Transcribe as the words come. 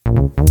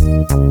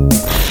Hey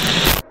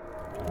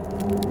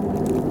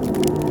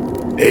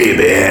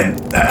man,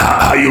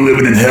 how you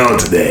living in hell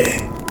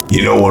today?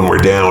 You know, when we're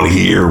down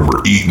here,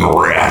 we're eating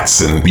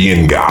rats and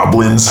being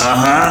goblins.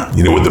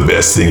 You know what the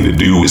best thing to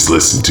do is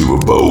listen to a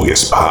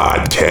Bogus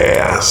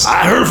podcast.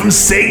 I heard from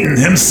Satan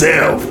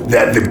himself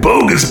that the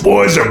Bogus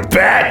Boys are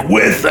back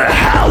with a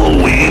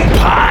Halloween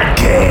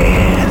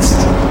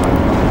podcast.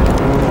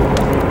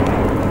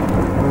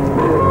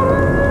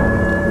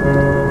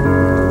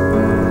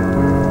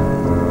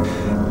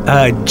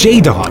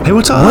 J-Dog. Hey,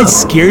 what's up? What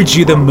scared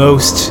you the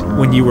most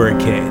when you were a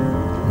kid?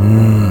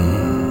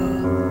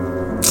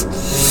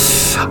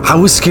 I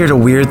was scared of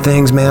weird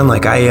things, man.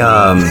 Like I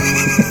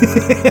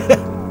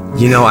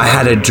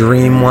had a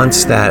dream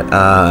once that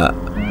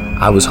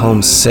I was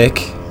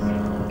homesick,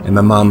 and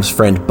my mom's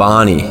friend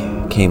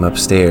Bonnie came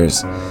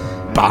upstairs.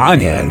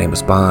 Bonnie? Yeah, her name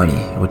was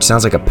Bonnie, which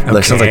sounds like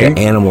sounds like an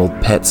animal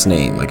pet's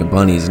name, like a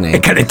bunny's name.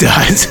 It kind of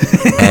does.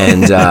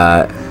 and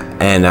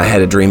I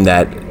had a dream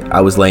that I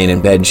was laying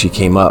in bed and she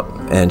came up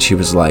and she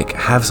was like,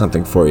 "Have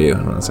something for you."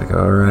 And I was like,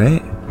 "All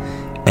right."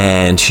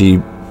 And she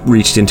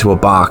reached into a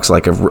box,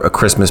 like a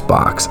Christmas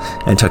box,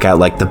 and took out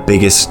like the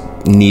biggest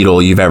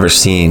needle you've ever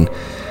seen,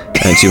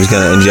 and she was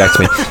gonna inject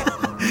me.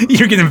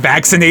 You're getting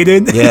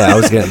vaccinated? Yeah, I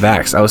was getting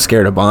vaxxed. I was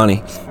scared of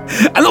Bonnie.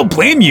 I don't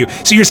blame you.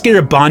 So you're scared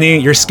of Bonnie,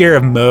 you're scared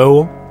of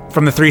Mo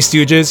from the Three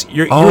Stooges.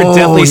 You were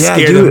definitely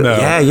scared of Mo.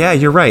 Yeah,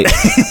 you're right.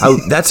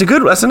 That's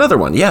another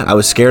one. Yeah, I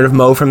was scared of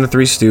Mo from the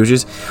Three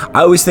Stooges.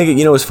 I was thinking,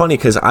 it was funny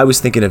because I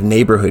was thinking of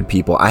neighborhood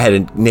people. I had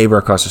a neighbor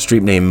across the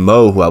street named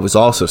Mo who I was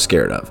also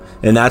scared of.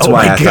 And that's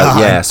why I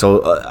thought,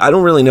 so I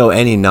don't really know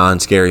any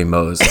non-scary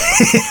Mo's.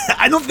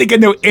 I don't think I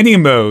know any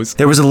Mo's.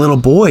 There was a little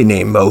boy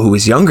named Mo who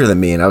was younger than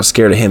me, and I was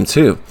scared of him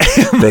too.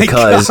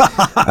 Because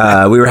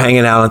we were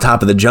hanging out on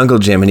top of the jungle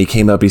gym, and he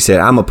came up, he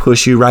said, "I'm going to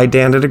push you right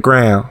down to the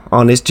ground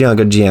on this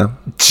jungle gym."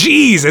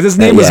 Jeez, and his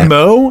name was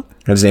Mo?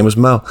 And his name was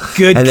Mo.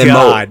 Good and then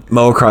God.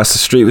 Mo across the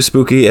street was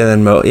spooky, and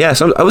then Mo. Yeah,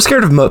 so I was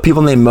scared of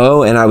people named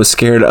Mo, and I was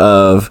scared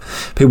of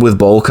people with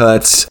bowl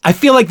cuts. I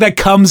feel like that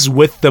comes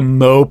with the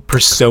Mo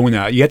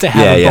persona. You have to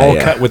have a bowl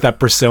cut with that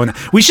persona.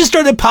 We should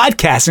start a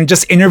podcast and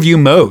just interview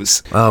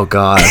Mo's. Oh,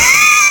 God.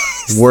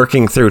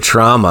 Working through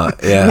trauma.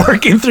 Yeah.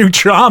 Working through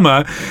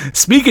trauma.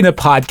 Speaking of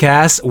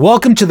podcasts,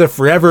 welcome to the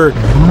Forever...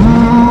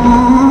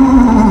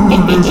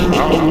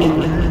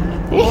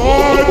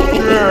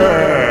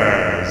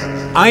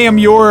 I am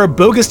your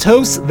bogus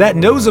host that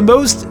knows the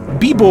most,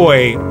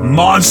 B-Boy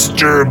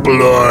Monster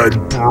Blood.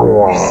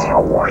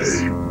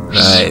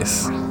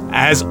 Nice.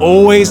 As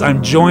always,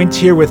 I'm joined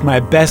here with my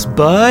best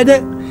bud.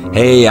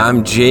 Hey,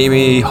 I'm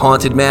Jamie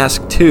Haunted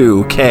Mask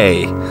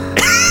 2K.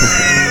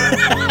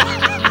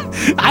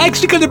 I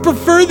actually kind of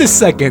prefer the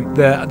second,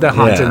 the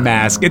Haunted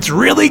Mask. It's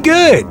really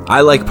good.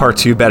 I like part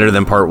 2 better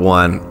than part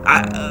 1.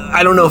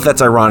 I don't know if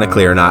that's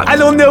ironically or not. I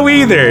don't know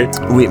either.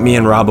 Me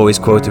and Rob always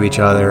quote to each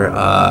other.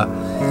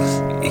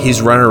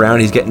 He's running around.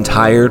 He's getting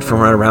tired from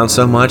running around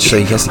so much, so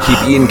he has to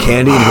keep eating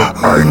candy. And he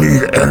goes, "I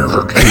need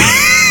energy.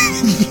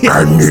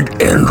 I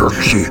need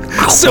energy."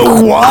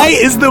 So why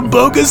is the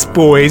Bogus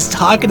Boys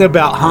talking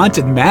about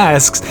haunted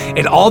masks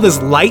and all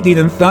this lightning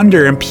and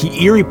thunder and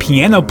eerie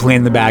piano playing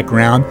in the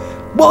background?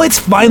 Well, it's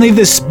finally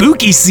the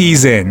spooky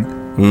season.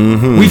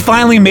 Mm-hmm. We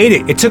finally made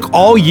it. It took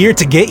all year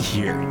to get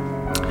here.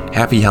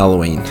 Happy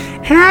Halloween.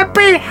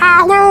 Happy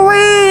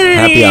Halloween!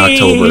 Happy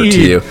October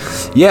to you.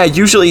 Yeah,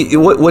 usually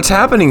what's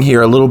happening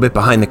here a little bit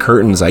behind the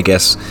curtains, I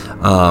guess,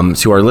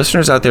 to our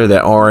listeners out there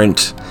that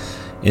aren't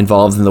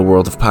involved in the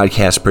world of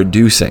podcast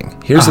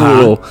producing. Here's a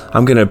little,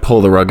 I'm going to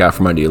pull the rug out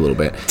from under you a little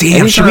bit.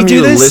 Damn, should we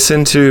do this?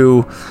 Listen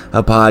to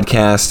a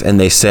podcast and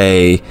they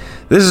say,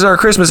 "This is our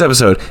Christmas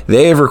episode,"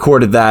 they have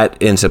recorded that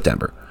in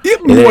September.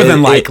 More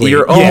than likely.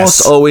 You're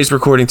almost always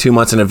recording 2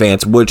 months in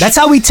advance, which... That's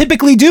how we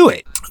typically do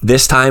it.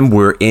 This time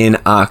we're in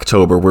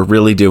October. We're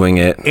really doing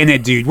it. In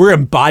it, dude. We're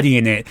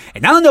embodying it.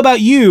 And I don't know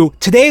about you,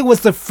 today was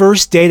the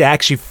first day that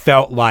actually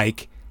felt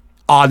like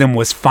autumn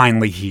was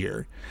finally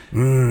here.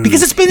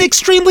 Because it's been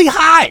extremely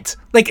hot.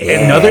 Like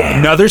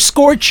another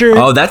scorcher.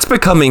 Oh, that's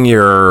becoming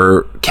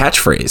your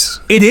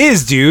catchphrase. It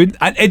is, dude.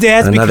 It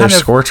has another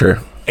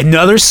scorcher.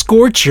 Another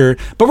scorcher,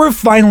 but we're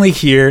finally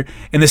here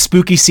in the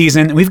spooky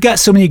season. We've got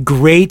so many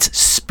great,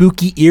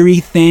 spooky,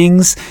 eerie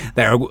things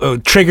that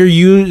trigger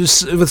you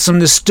with some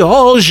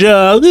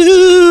nostalgia.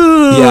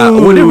 Ooh. Yeah,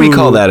 what did we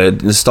call that? A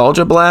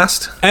nostalgia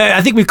blast?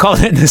 I think we called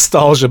it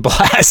nostalgia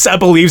blast. I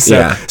believe so.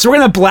 Yeah. So we're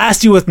going to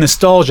blast you with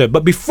nostalgia.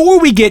 But before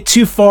we get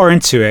too far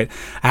into it,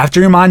 I have to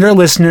remind our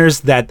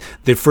listeners that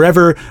the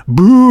Forever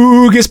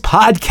Bogus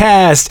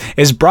podcast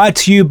is brought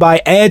to you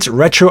by Ed's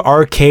Retro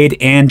Arcade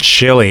and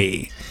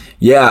Chili.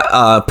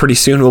 Yeah, pretty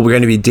soon we're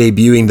going to be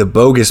debuting the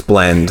Bogus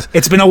blend.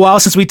 It's been a while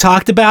since we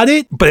talked about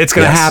it, but it's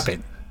going to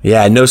happen.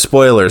 Yeah, no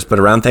spoilers, but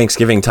around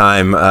Thanksgiving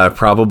time,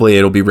 probably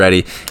it'll be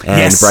ready.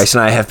 And Yes. Bryce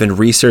and I have been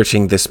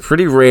researching this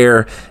pretty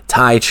rare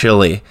Thai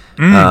chili.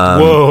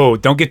 Whoa,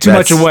 don't get too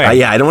much away.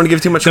 Yeah, I don't want to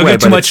give too much Don't away.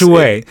 get too much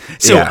away.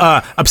 So,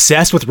 yeah.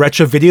 obsessed with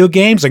retro video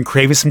games and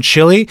craving some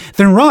chili?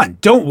 Then run,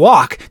 don't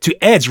walk to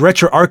Ed's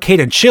Retro Arcade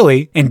and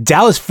Chili in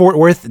Dallas, Fort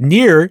Worth,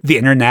 near the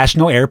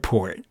International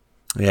Airport.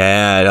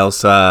 Yeah,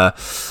 else,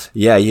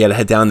 yeah, you gotta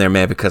head down there,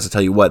 man, because I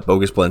tell you what,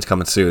 Bogus Blend's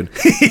coming soon.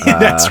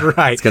 That's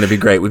right. It's gonna be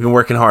great. We've been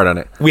working hard on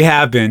it. We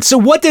have been. So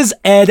what does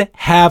Ed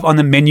have on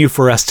the menu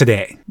for us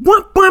today?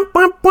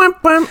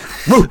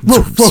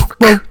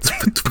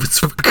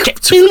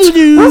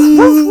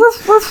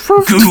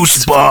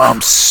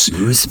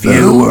 Goosebumps.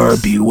 Viewer,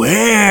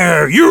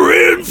 beware.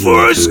 You're in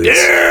for a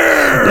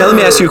scare. Now, let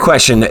me ask you a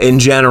question. In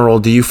general,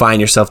 do you find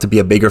yourself to be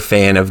a bigger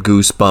fan of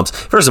Goosebumps?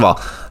 First of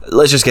all,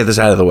 let's just get this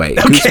out of the way.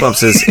 Okay.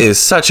 Goosebumps is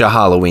such a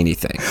Halloween-y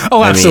thing.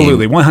 Oh,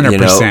 absolutely, 100%. You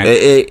know,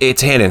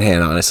 it's hand in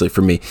hand, honestly,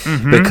 for me,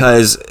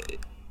 because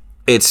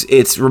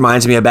it's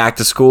reminds me of back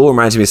to school,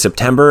 reminds me of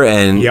September,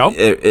 and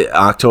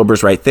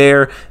October's right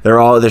there.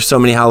 There's so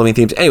many Halloween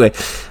themes. Anyway,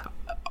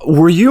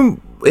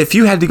 if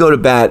you had to go to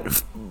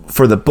bat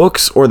for the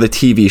books or the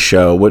TV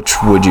show, which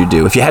would you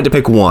do if you had to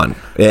pick one?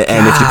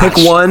 And if you pick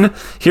one,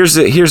 here's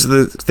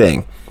the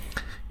thing.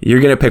 You're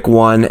going to pick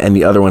one and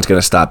the other one's going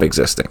to stop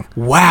existing.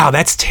 Wow,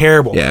 that's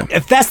terrible. Yeah.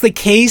 If that's the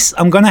case,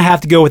 I'm going to have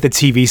to go with the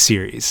TV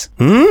series.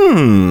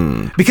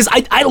 Because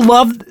I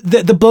love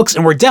the books,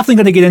 and we're definitely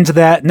going to get into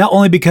that, not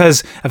only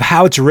because of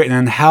how it's written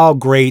and how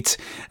great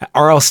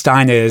R.L.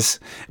 Stine is,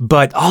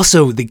 but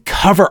also the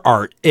cover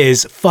art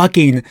is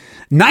fucking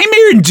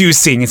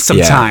nightmare-inducing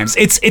sometimes.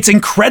 Yeah. It's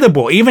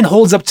incredible. It even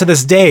holds up to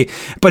this day.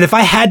 But if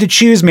I had to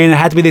choose, man, it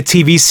had to be the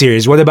TV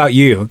series. What about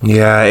you?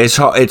 Yeah,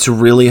 it's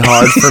really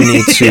hard for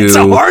me to... It's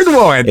a hard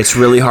one. It's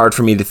really hard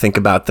for me to think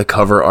about the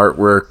cover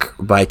artwork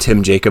by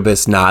Tim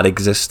Jacobus not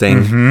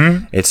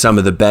existing. It's some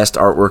of the best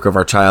artwork of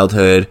our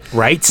childhood.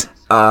 Right.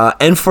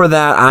 And for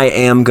that, I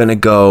am going to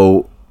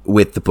go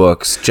with the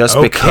books just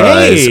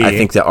because I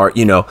think the art,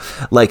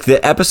 like the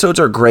episodes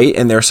are great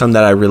and there are some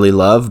that I really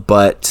love,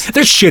 but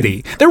they're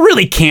shitty. They're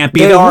really campy.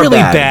 They're really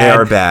bad. They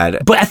are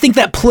bad. But I think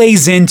that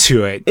plays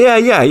into it.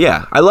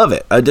 Yeah. I love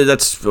it.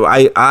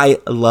 I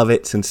love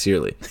it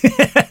sincerely.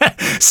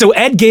 So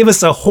Ed gave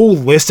us a whole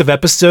list of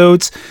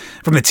episodes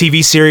from the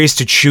TV series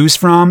to choose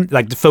from,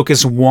 like to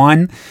focus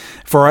one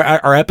for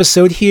our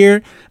episode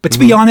here. But to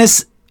be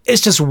honest,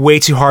 it's just way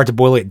too hard to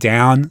boil it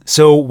down.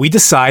 So we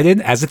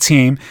decided as a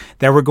team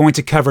that we're going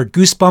to cover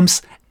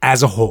Goosebumps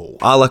as a whole.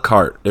 A la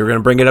carte. They were going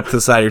to bring it up to the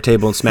side of your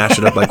table and smash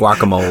it up like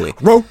guacamole.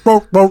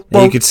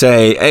 And you could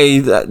say, hey,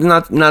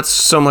 not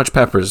so much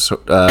peppers,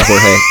 Jorge.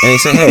 And they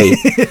say, hey,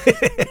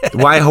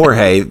 why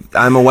Jorge?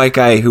 I'm a white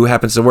guy who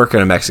happens to work in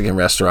a Mexican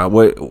restaurant.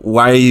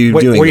 Why are you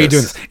doing this? Why are you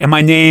doing this? And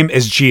my name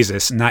is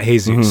Jesus, not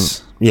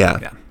Jesus.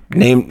 Yeah.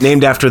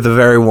 Named after the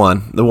very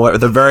one.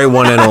 The very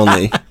one and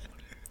only.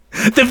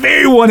 The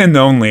very one and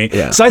only.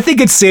 Yeah. So I think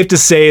it's safe to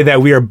say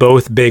that we are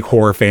both big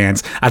horror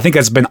fans. I think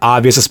that's been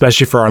obvious,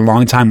 especially for our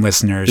longtime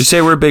listeners. Did you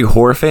say we're big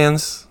horror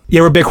fans?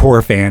 Yeah, we're big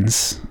horror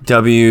fans.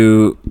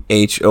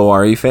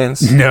 WHORE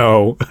fans?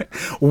 No.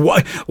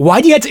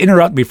 Why do you have to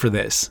interrupt me for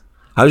this?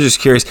 I was just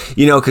curious,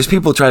 because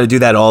people try to do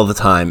that all the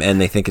time,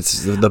 and they think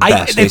it's the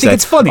best. They think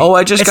it's funny. Oh,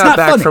 I just got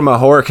back from a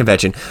horror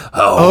convention.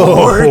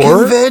 Horror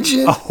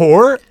convention? A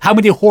horror? How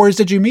many horrors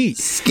did you meet?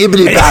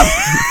 Skibbity bop.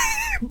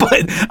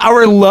 But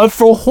our love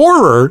for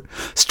horror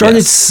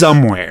started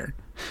somewhere.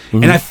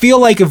 And I feel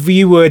like if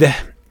we would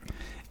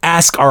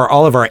ask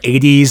all of our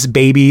 80s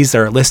babies that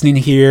are listening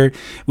here,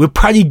 we'd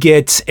probably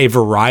get a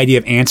variety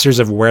of answers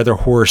of where the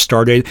horror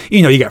started.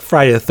 You got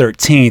Friday the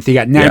 13th, you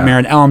got Nightmare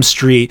on Elm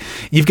Street,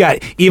 you've got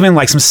even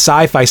like some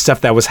sci-fi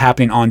stuff that was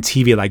happening on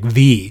TV like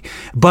V.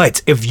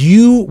 But if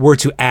you were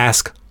to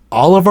ask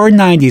all of our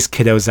 90s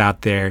kiddos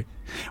out there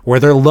where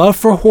their love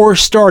for horror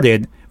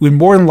started, we'd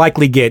more than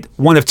likely get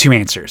one of two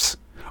answers.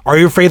 Are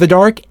You Afraid of the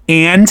Dark?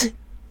 And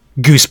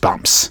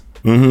Goosebumps.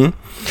 And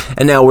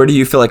now, where do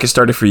you feel like it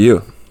started for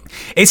you?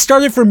 It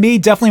started for me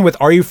definitely with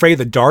Are You Afraid of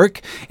the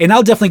Dark? And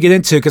I'll definitely get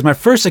into it because my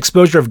first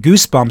exposure of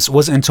Goosebumps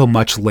wasn't until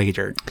much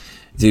later.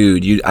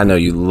 Dude, I know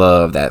you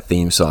love that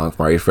theme song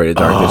from Are You Afraid of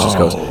the Dark? That just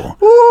goes...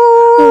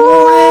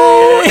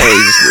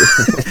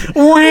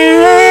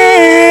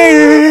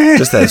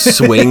 just that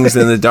swings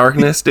in the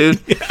darkness, dude.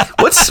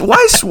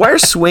 Why are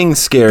swings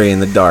scary in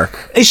the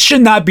dark? It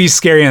should not be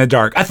scary in the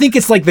dark. I think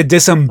it's like the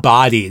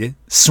disembodied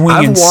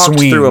swinging swings. I've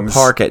walked through a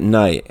park at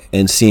night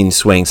and seen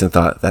swings and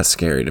thought, that's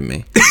scary to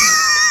me.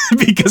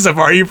 Because of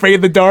Are You Afraid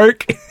of the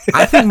Dark?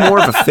 I think more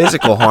of a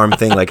physical harm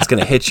thing, like it's going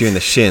to hit you in the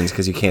shins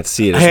because you can't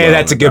see it as well. Hey,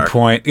 that's a good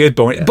point. Good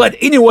point. Yeah. But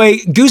anyway,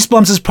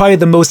 Goosebumps is probably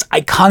the most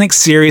iconic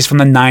series from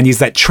the 90s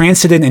that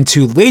transcended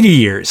into later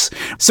years.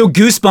 So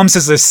Goosebumps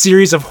is a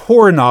series of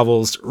horror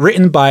novels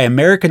written by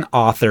American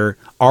author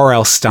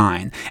R.L.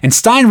 Stine. And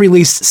Stine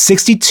released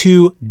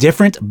 62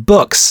 different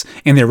books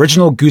in the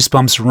original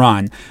Goosebumps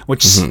run,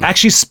 which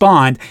actually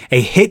spawned a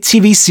hit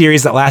TV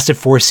series that lasted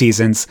 4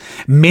 seasons,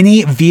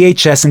 many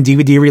VHS and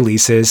DVD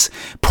releases,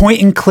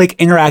 point-and-click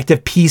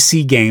interactive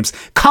PC games,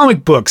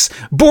 comic books,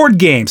 board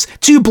games,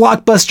 2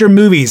 blockbuster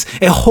movies,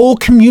 a whole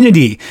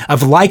community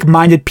of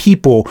like-minded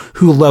people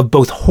who love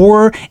both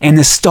horror and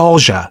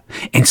nostalgia,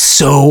 and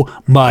so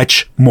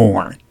much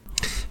more.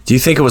 Do you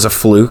think it was a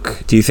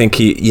fluke? Do you think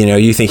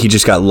you think he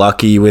just got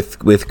lucky with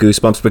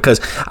Goosebumps? Because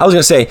I was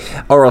going to say,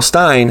 R.L.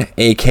 Stine,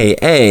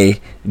 a.k.a.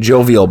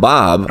 Jovial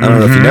Bob, I don't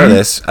know if you know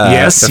this.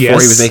 Before he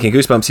was making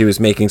Goosebumps, he was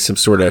making some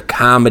sort of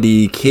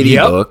comedy kiddie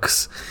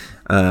books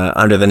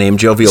under the name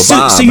Jovial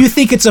Bob. So you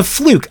think it's a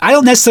fluke? I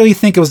don't necessarily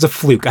think it was a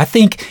fluke. I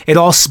think it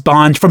all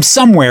spawned from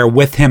somewhere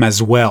with him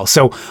as well.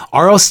 So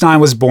R.L. Stine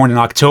was born in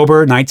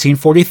October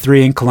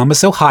 1943 in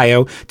Columbus,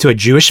 Ohio, to a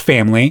Jewish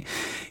family.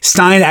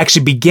 Stine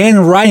actually began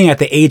writing at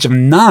the age of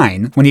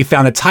 9 when he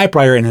found a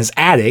typewriter in his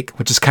attic,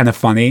 which is kind of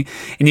funny,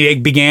 and he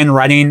began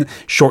writing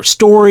short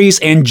stories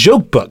and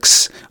joke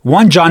books.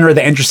 One genre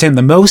that interested him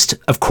the most,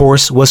 of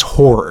course, was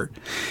horror.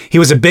 He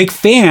was a big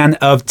fan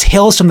of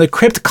Tales from the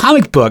Crypt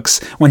comic books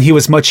when he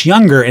was much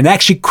younger and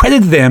actually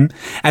credited them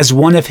as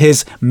one of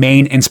his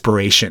main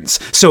inspirations.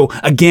 So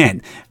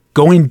again,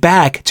 going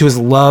back to his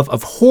love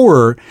of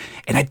horror,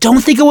 and I don't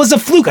think it was a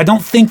fluke. I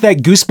don't think that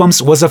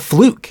Goosebumps was a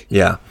fluke.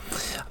 Yeah.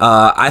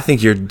 I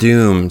think you're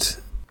doomed.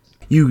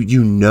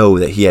 You know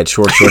that he had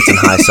short shorts and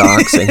high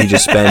socks, and he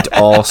just spent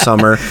all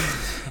summer.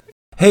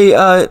 Hey,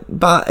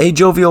 hey,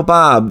 Jovial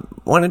Bob,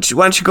 why don't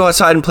you go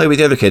outside and play with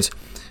the other kids?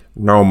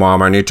 No,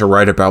 Mom, I need to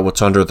write about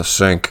what's under the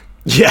sink.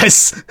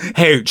 Yes.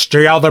 Hey,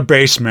 stay out of the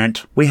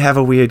basement. We have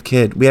a weird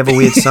kid. We have a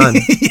weird son.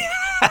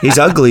 He's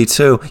ugly,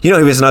 too. You know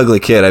he was an ugly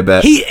kid, I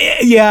bet.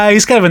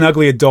 He's kind of an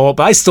ugly adult,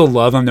 but I still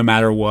love him no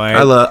matter what.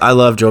 I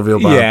love Jovial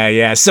Bob.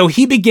 Yeah. So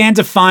he began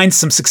to find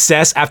some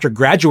success after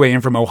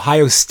graduating from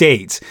Ohio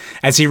State,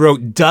 as he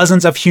wrote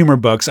dozens of humor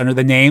books under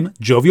the name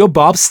Jovial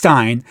Bob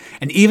Stine,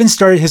 and even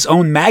started his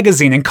own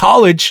magazine in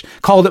college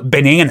called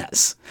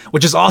Bananas,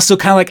 which is also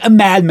kind of like a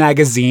Mad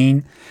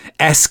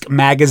Magazine-esque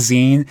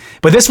magazine.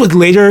 But this would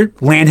later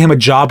land him a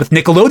job with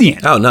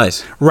Nickelodeon. Oh,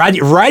 nice.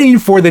 Writing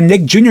for the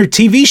Nick Jr.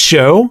 TV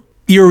show,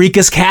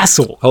 Eureka's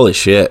Castle. Holy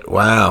shit.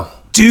 Wow.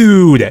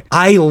 Dude,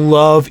 I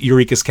love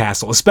Eureka's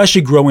Castle,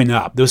 especially growing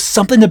up. There's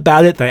something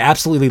about it that I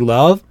absolutely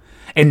love.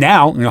 And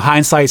now,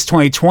 hindsight's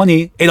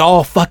 2020, it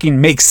all fucking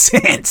makes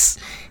sense.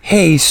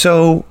 Hey,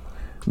 so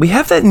we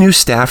have that new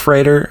staff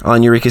writer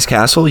on Eureka's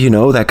Castle,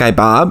 that guy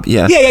Bob?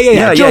 Yeah.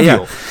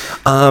 Jovial.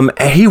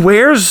 He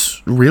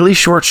wears really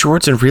short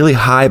shorts and really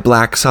high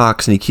black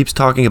socks, and he keeps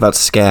talking about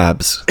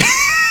scabs.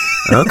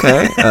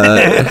 Okay.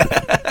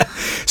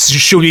 So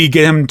should we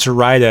get him to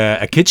write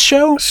a kids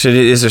show?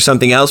 Is there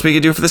something else we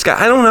could do for this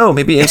guy? I don't know.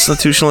 Maybe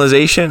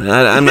institutionalization?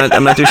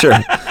 I'm not too sure.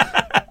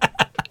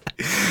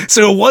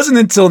 So it wasn't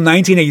until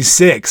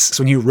 1986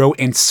 when he wrote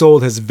and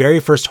sold his very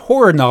first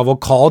horror novel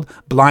called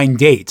Blind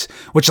Date,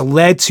 which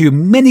led to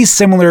many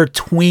similar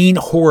tween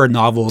horror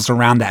novels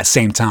around that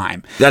same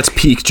time. That's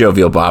peak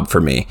Jovial Bob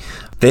for me.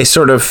 They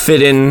sort of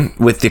fit in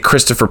with the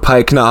Christopher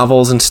Pike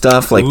novels and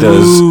stuff, like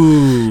those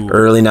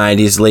early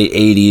 90s, late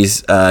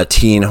 80s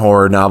teen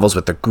horror novels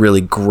with the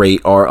really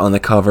great art on the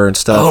cover and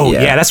stuff. Oh,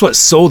 yeah, that's what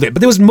sold it.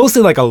 But it was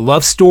mostly like a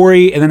love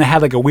story, and then it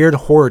had like a weird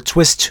horror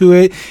twist to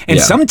it. And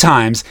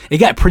sometimes it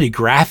got pretty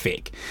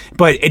graphic.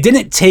 But it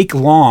didn't take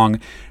long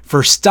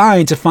for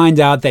Stine to find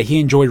out that he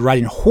enjoyed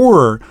writing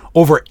horror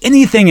over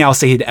anything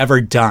else that he'd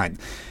ever done.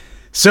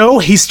 So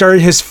he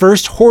started his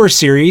first horror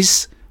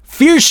series,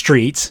 Fear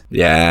Street.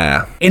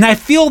 Yeah. And I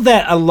feel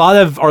that a lot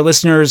of our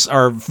listeners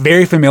are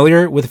very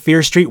familiar with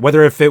Fear Street,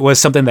 whether if it was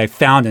something they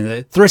found in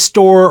a thrift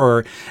store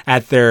or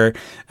at their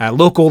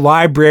local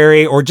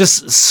library, or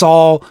just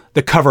saw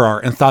the cover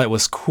art and thought it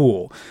was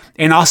cool.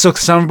 And also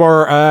some of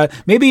our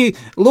maybe a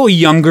little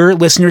younger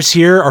listeners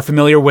here are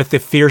familiar with the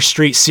Fear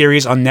Street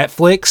series on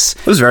Netflix.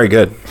 It was very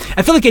good.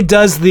 I feel like it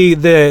does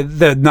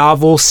the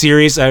novel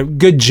series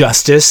good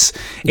justice,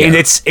 and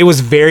it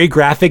was very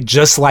graphic,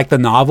 just like the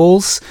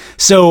novels.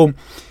 So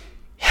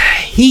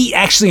he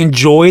actually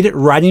enjoyed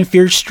writing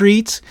Fear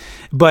Street,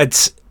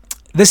 but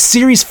this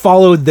series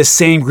followed the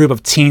same group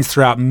of teens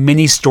throughout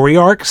many story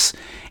arcs,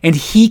 and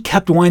he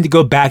kept wanting to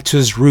go back to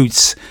his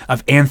roots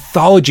of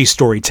anthology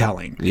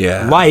storytelling,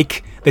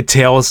 like the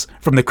Tales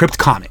from the Crypt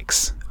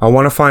comics. I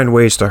want to find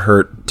ways to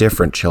hurt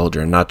different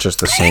children, not just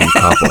the same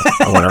couple.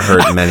 I want to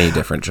hurt many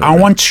different children.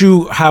 I want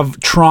to have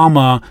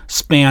trauma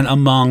span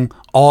among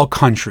all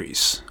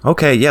countries.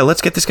 Okay, yeah,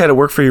 let's get this guy to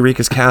work for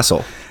Eureka's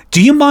Castle.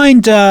 Do you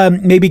mind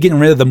maybe getting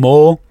rid of the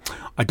mole?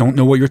 I don't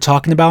know what you're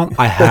talking about.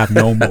 I have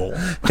no mole.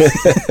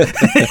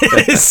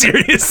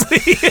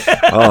 Seriously.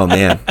 Oh,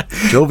 man.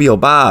 Jovial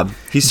Bob.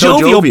 He's so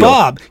jovial.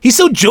 Bob. He's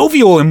so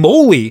jovial and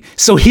moley.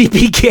 So he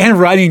began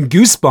writing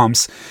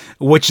Goosebumps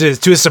which is,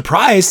 to his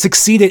surprise,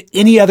 succeeded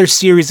any other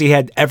series he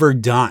had ever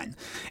done.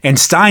 And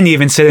Stein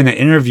even said in an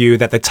interview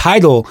that the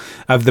title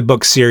of the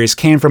book series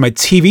came from a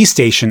TV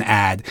station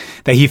ad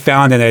that he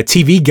found in a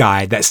TV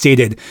guide that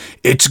stated,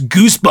 "It's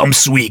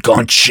Goosebumps Week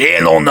on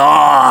Channel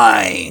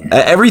 9."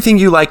 Everything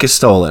you like is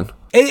stolen.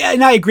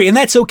 And I agree, and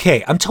that's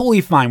okay. I'm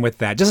totally fine with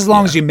that, just as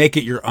long as you make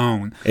it your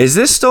own. Is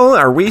this stolen?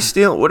 Are we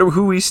stealing?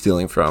 Who are we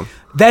stealing from?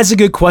 That's a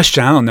good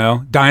question. I don't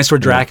know. Dinosaur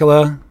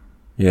Dracula?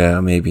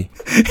 Yeah, maybe.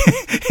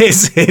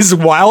 His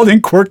wild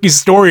and quirky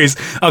stories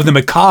of the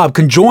macabre,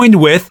 conjoined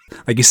with,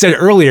 like you said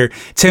earlier,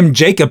 Tim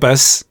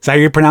Jacobus, is that how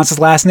you pronounce his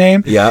last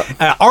name?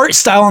 Yeah. Art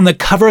style on the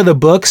cover of the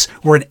books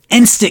were an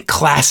instant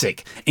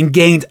classic and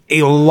gained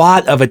a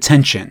lot of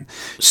attention.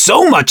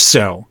 So much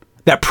so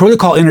that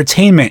Protocol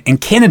Entertainment in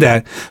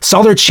Canada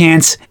saw their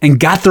chance and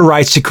got the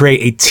rights to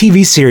create a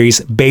TV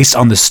series based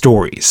on the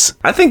stories.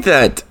 I think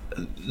that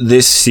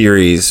this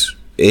series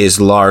is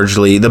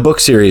largely, the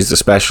book series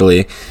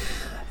especially,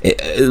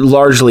 it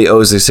largely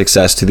owes its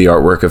success to the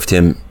artwork of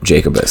Tim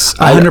Jacobus.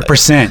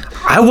 100%.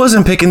 I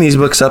wasn't picking these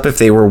books up if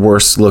they were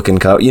worse looking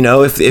covers. You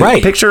know, if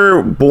Right.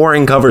 picture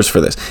boring covers for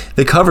this.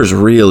 The covers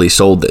really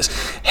sold this.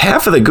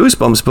 Half of the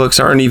Goosebumps books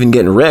aren't even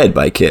getting read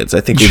by kids.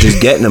 I think they're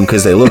just getting them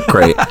because they look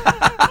great.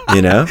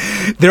 You know?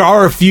 There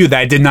are a few that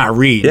I did not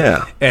read.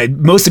 Yeah.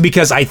 Mostly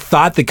because I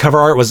thought the cover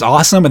art was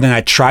awesome, and then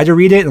I tried to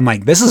read it, and I'm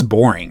like, this is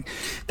boring.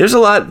 There's a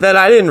lot that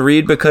I didn't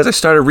read because I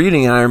started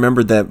reading and I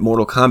remembered that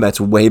Mortal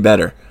Kombat's way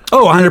better.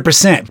 Oh,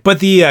 100%.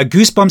 But the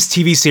Goosebumps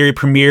TV series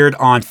premiered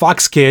on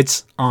Fox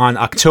Kids on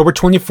October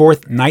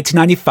 24th,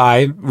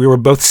 1995. We were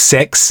both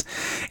 6.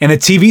 And the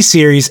TV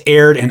series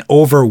aired in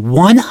over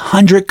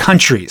 100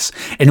 countries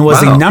and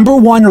was the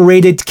 #1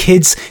 rated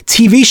kids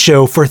TV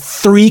show for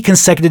 3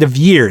 consecutive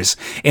years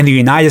in the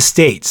United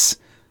States.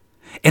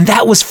 And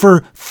that was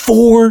for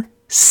 4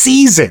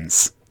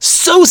 seasons.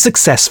 So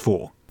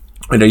successful.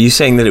 And are you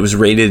saying that it was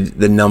rated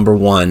the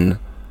 #1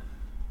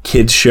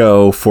 kids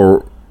show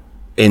for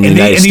in the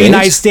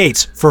United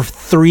States for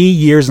 3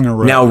 years in a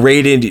row? Now,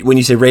 rated, when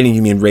you say rating,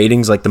 you mean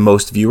ratings like the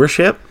most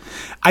viewership?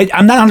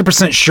 I'm not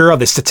 100% sure of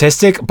the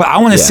statistic, but I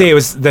want to say it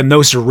was the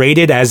most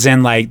rated, as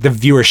in like the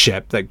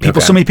viewership. Like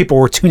people, so many people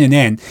were tuning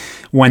in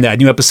when the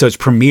new episodes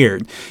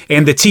premiered.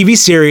 And the TV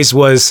series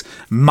was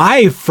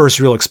my first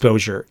real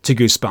exposure to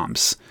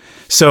Goosebumps.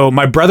 So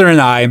my brother and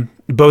I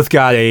both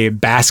got a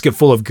basket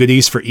full of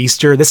goodies for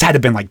Easter. This had to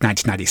have been like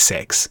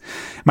 1996.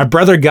 My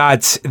brother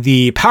got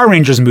the Power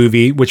Rangers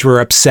movie, which we're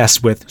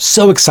obsessed with.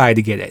 So excited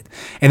to get it.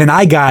 And then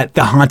I got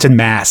The Haunted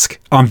Mask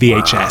on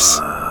VHS.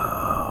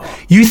 Wow.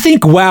 You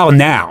think, wow,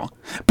 now.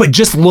 But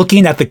just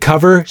looking at the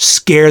cover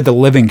scared the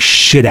living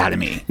shit out of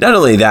me. Not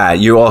only that,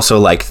 you also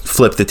like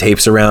flip the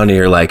tapes around and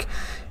you're like,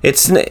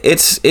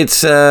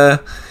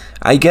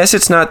 I guess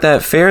it's not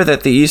that fair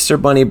that the Easter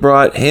Bunny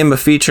brought him a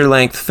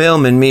feature-length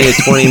film and me a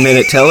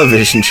 20-minute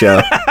television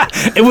show.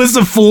 It was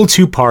a full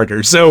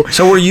 2-parter. So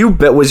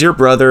was your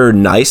brother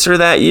nicer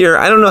that year?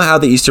 I don't know how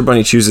the Easter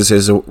Bunny chooses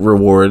his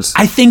rewards.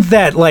 I think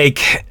that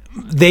like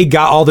they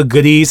got all the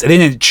goodies. They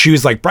didn't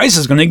choose like Bryce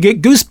is going to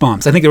get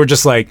Goosebumps. I think they were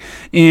just like,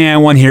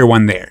 one here,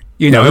 one there.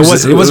 You know, it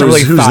wasn't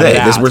really thought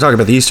out. We're talking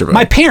about the Easter Bunny.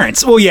 My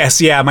parents. Well,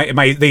 yes, yeah,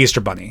 the Easter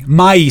Bunny.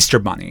 My Easter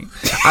Bunny.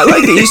 I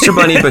like the Easter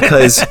Bunny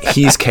because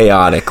he's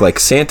chaotic. Like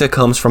Santa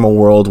comes from a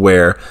world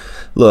where,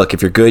 look,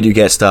 if you're good, you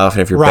get stuff,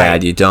 and if you're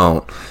bad, you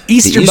don't.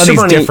 Easter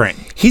Bunny's different.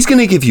 He's going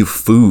to give you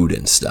food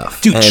and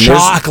stuff. Dude, and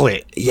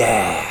chocolate.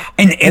 Yeah.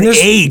 And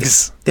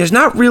eggs. There's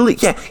not really,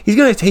 he's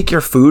going to take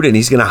your food and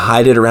he's going to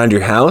hide it around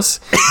your house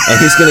and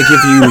he's going to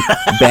give you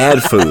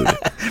bad food.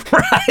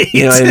 Right.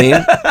 You know what I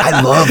mean?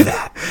 I love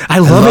that. I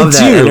love it that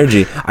too.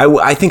 Energy.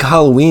 I think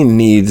Halloween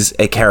needs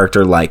a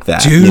character like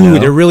that. Dude, you know?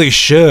 It really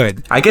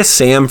should. I guess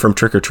Sam from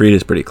Trick or Treat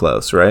is pretty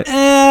close, right?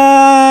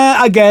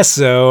 I guess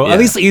so. Yeah. At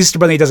least the Easter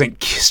Bunny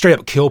doesn't straight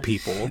up kill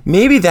people.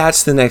 Maybe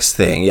that's the next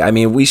thing. I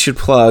mean, we should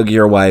plug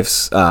your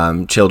wife's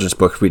children's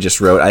book we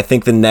just wrote. I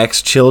think the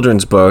next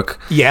children's book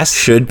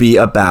should be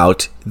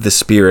about the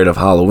spirit of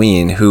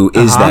Halloween, who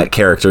is that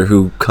character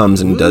who comes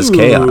and does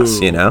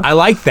chaos, you know? I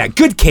like that.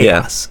 Good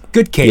chaos. Yeah.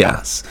 Good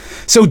chaos.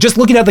 Yeah. So just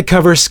looking at the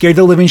cover scared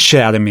the living shit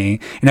out of me.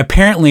 And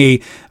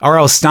apparently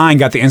R.L. Stein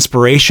got the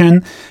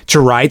inspiration to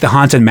write The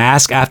Haunted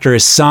Mask after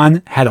his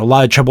son had a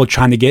lot of trouble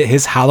trying to get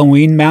his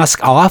Halloween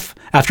mask off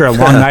after a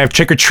long night of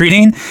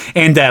trick-or-treating.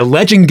 And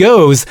legend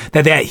goes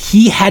that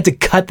he had to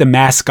cut the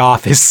mask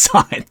off his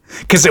son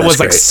because it was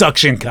like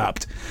suction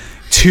cupped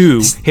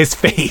to his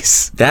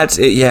face. That's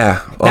it,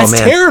 yeah. Oh, that's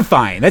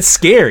terrifying. That's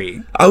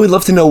scary. I would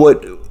love to know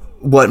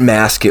what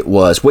mask it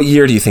was. What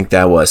year do you think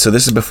that was? So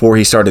this is before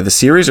he started the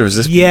series, or was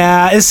this?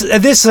 Yeah,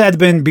 this had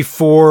been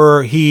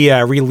before he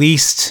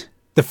released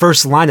the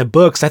first line of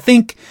books. I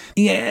think,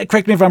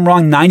 correct me if I'm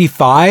wrong,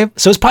 95.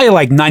 So it's probably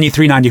like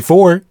 93,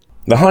 94.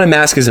 The Haunted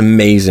Mask is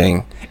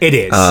amazing. It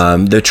is.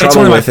 The trouble it's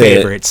one of my with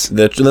favorites.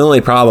 The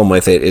only problem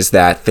with it is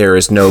that there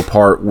is no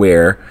part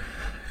where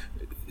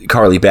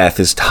Carly Beth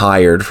is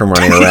tired from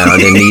running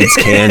around and needs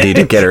candy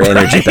to get her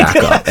energy back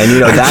up.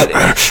 And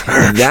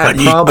that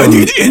problem. I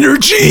need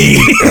energy.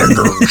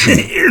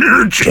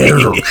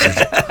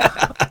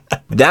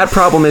 That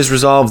problem is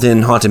resolved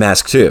in Haunted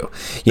Mask 2.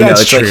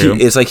 That's true.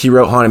 It's like he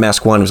wrote Haunted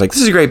Mask 1. It was like,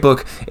 this is a great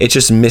book. It's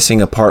just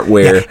missing a part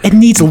where... it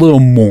needs a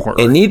little more.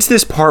 It needs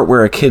this part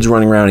where a kid's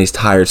running around and he's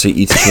tired, so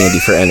he eats candy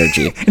for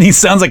energy. And he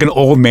sounds like an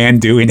old man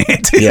doing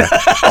it. Yeah.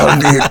 I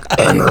need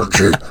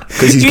energy.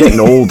 Because he's getting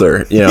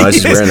older, as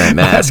he's wearing that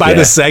mask. By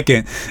the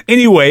second.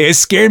 Anyway, it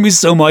scared me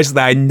so much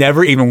that I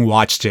never even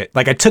watched it.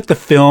 Like, I took the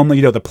film,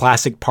 the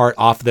plastic part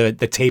off the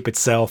tape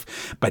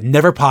itself, but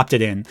never popped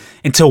it in.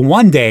 Until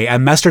one day, I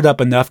mustered up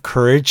enough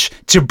courage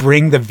to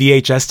bring the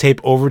VHS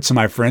tape over to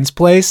my friend's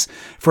place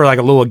for like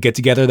a little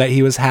get-together that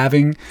he was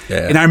having.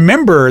 Yeah. And I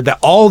remember that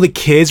all the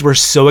kids were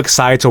so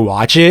excited to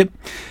watch it,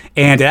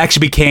 and it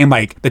actually became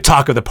like the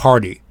talk of the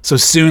party. So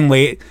soon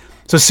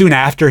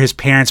after, his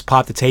parents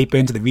popped the tape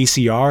into the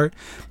VCR,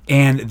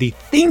 and the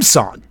theme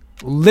song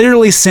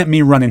literally sent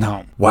me running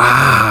home.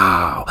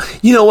 Wow.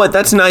 You know what?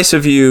 That's nice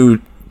of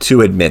you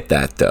to admit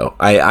that, though.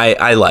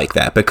 I like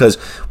that, because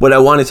what I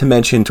wanted to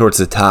mention towards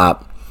the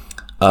top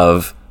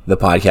of the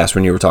podcast,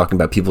 when you were talking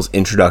about people's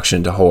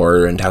introduction to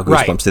horror and how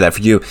Goosebumps did that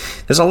for you,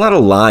 there's a lot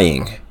of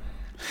lying.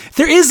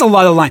 There is a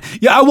lot of lying.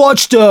 Yeah, I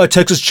watched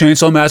Texas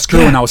Chainsaw Massacre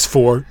when I was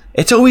 4.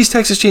 It's always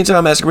Texas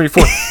Chainsaw Massacre when you're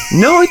 4.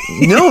 No,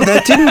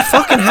 that didn't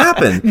fucking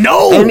happen.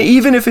 No. And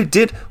even if it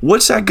did,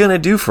 what's that gonna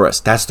do for us?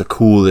 That's the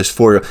coolest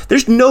 4-year-old.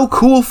 There's no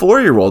cool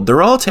 4-year-old.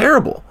 They're all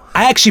terrible.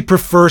 I actually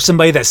prefer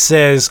somebody that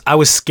says, I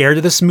was scared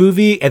of this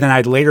movie, and then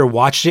I later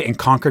watched it and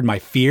conquered my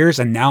fears,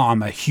 and now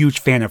I'm a huge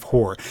fan of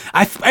horror.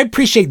 I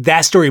appreciate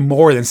that story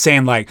more than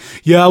saying, like,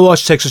 yeah, I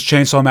watched Texas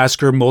Chainsaw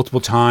Massacre multiple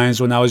times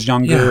when I was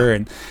younger. Yeah.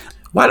 And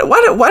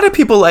why do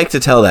people like to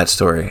tell that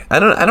story? I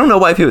don't know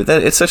why people...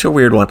 it's such a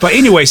weird one. But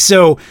anyway,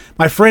 so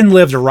my friend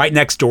lived right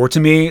next door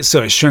to me,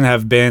 so it shouldn't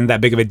have been that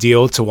big of a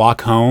deal to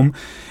walk home.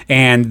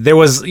 And there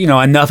was,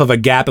 enough of a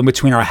gap in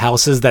between our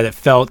houses that it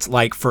felt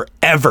like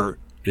forever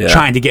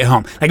trying to get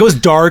home. Like, it was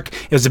dark.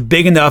 It was a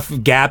big enough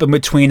gap in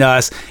between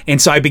us.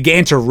 And so I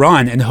began to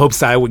run in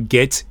hopes that I would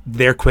get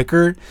there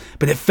quicker.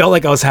 But it felt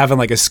like I was having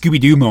like a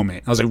Scooby-Doo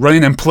moment. I was like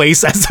running in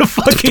place as the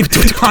fucking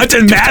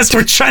haunted mask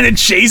were trying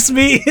to chase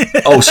me.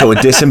 Oh, so a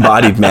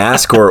disembodied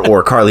mask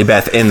or Carly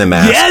Beth in the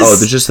mask? Yes. Oh,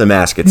 there's just the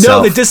mask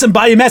itself. No, the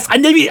disembodied mask. I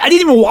didn't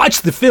even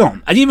watch the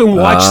film. I didn't even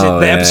watch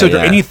the episode or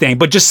anything.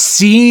 But just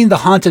seeing the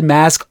haunted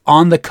mask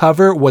on the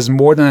cover was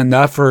more than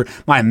enough for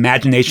my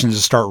imagination to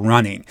start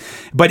running.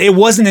 But it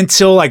wasn't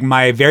until like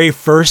my very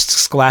first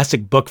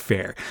Scholastic book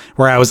fair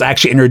where I was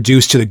actually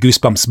introduced to the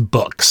Goosebumps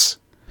books.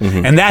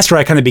 Mm-hmm. And that's where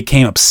I kind of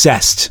became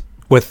obsessed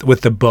with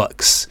the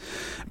books.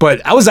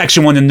 But I was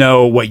actually wanting to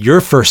know what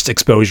your first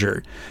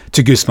exposure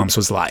to Goosebumps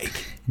was like.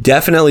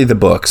 Definitely the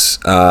books.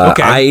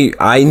 Okay.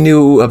 I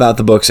knew about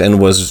the books and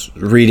was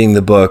reading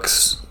the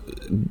books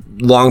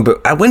long.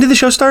 But when did the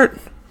show start?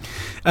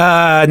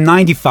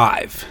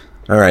 95.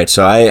 All right,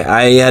 so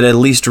I had at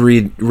least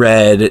read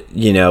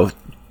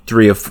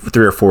three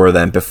or four of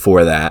them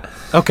before that.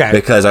 Okay.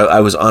 Because I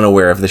was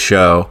unaware of the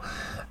show.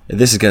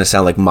 This is going to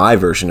sound like my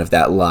version of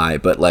that lie,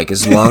 but like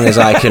as long as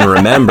I can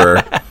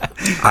remember,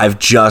 I've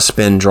just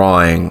been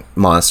drawing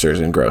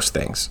monsters and gross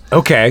things.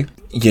 Okay.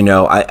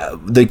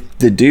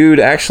 The dude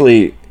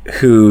actually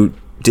who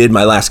did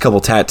my last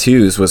couple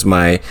tattoos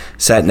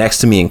sat next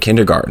to me in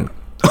kindergarten.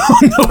 Oh,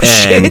 no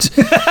and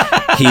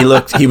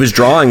shit. he was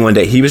drawing one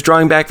day. He was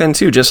drawing back then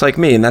too, just like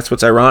me. And that's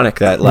what's ironic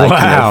that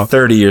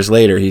 30 years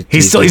later,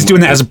 he's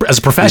doing that as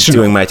a professional. He's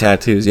doing my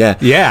tattoos. Yeah.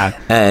 Yeah.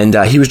 And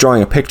he was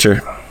drawing a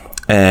picture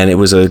and it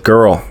was a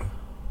girl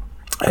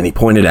and he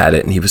pointed at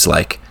it and he was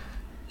like,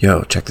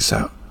 yo, check this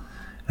out.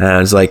 And I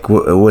was like,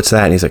 what's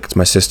that? And he's like, it's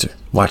my sister.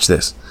 Watch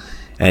this.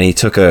 And he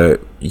took a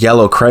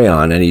yellow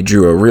crayon and he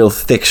drew a real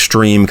thick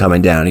stream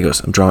coming down. He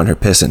goes, I'm drawing her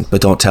pissing,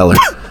 but don't tell her.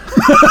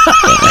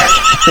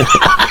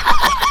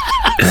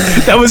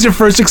 That was your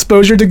first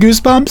exposure to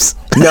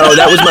Goosebumps? No,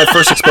 that was my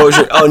first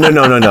exposure. Oh,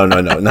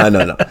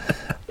 no.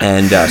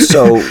 And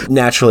so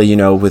naturally,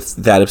 with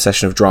that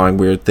obsession of drawing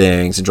weird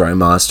things and drawing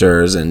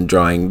monsters and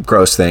drawing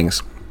gross things,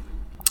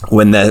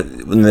 when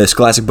the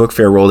Scholastic Book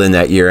Fair rolled in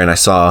that year and I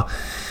saw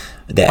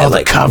that,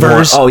 the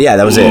covers.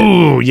 That was it.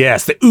 Ooh,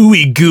 yes, the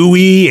ooey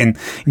gooey and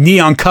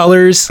neon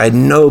colors. I had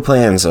no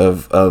plans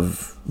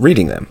of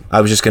reading them.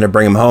 I was just going to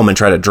bring them home and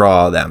try to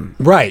draw them.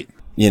 Right.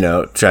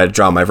 Try to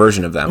draw my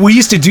version of them. We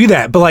used to do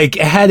that, but like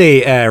it had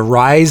a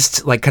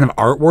raised like kind of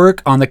artwork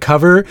on the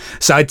cover.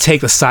 So I'd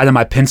take the side of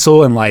my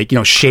pencil and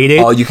shade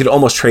it. Oh, you could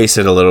almost trace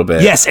it a little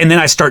bit. Yes, and then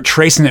I start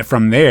tracing it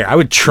from there. I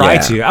would try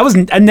to.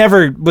 I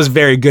never was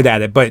very good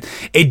at it, but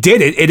it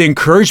did it. It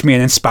encouraged me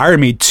and inspired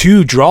me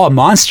to draw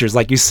monsters,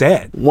 like you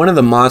said. One of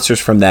the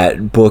monsters from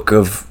that book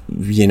of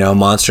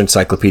monster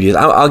encyclopedias.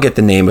 I'll get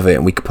the name of it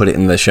and we could put it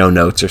in the show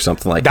notes or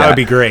something like that. That would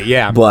be great.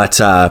 Yeah. But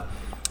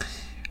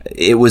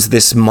it was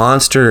this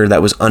monster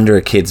that was under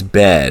a kid's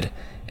bed.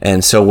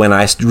 And so when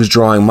I was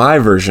drawing my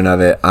version of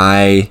it,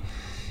 I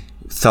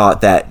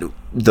thought that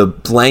the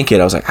blanket,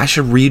 I was like, I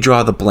should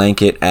redraw the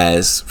blanket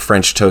as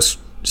French toast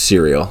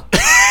cereal.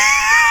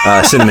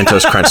 Cinnamon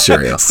Toast Crunch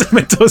cereal.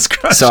 Cinnamon Toast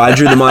Crunch. So I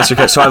drew the monster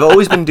cut. So I've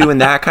always been doing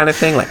that kind of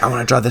thing. Like, I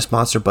want to draw this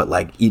monster, but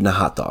like eating a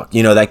hot dog.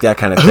 You know, that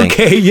kind of thing.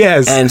 Okay,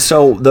 yes. And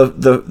so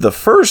the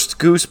first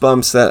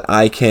Goosebumps that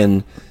I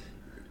can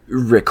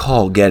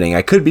recall getting,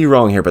 I could be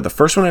wrong here, but the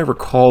first one I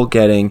recall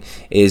getting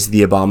is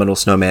The Abominable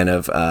Snowman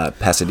of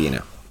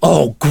Pasadena.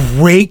 Oh,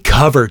 great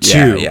cover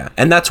too. Yeah.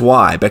 And that's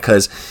why,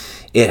 because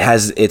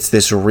it's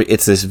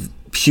this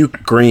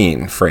puke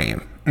green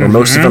frame. Where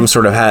most of them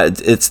sort of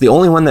it's the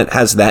only one that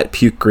has that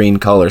puke green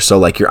color. So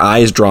like your eye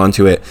is drawn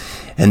to it,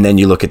 and then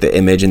you look at the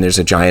image and there's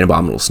a giant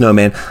abominable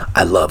snowman.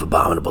 I love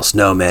abominable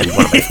snowman,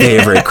 one of my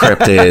favorite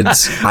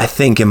cryptids. I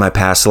think in my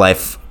past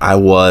life I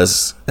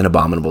was an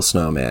abominable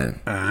snowman.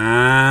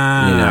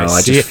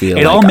 I just feel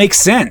it all makes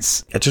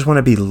sense. I just want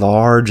to be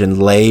large and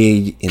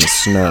lay in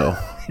snow.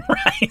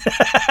 Right.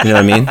 You know what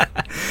I mean?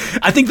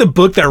 I think the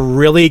book that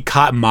really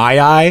caught my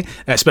eye,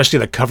 especially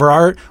the cover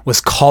art, was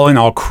Calling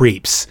All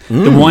Creeps.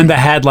 The one that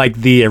had like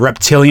the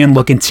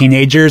reptilian-looking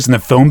teenagers in the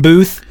phone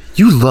booth.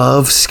 You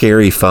love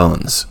scary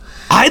phones.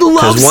 I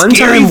love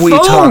scary phones. Because one time we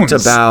talked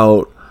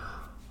about...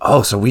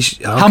 Oh, so we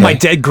should... Okay. How my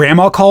dead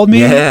grandma called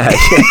me? Yeah.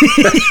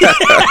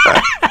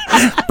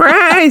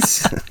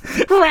 Bryce!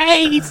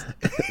 Bryce!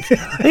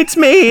 It's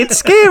me. It's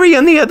scary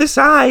on the other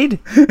side.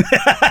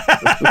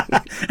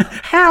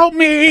 Help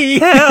me!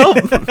 Help!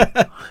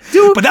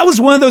 But that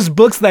was one of those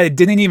books that I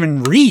didn't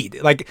even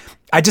read. Like,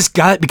 I just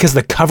got it because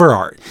of the cover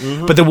art.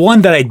 But the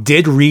one that I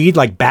did read,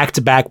 like,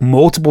 back-to-back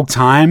multiple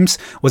times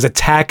was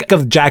Attack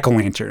of the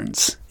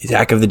Jack-O-Lanterns.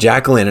 Attack of the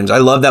Jack-O-Lanterns. I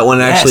love that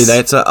one, actually.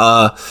 Yes. That's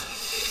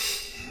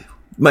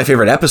my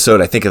favorite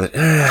episode, I think of it.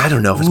 I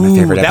don't know if it's my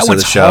favorite episode of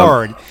the show. That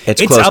one's hard.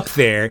 It's close. up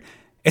there.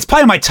 It's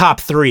probably my top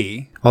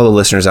 3. All the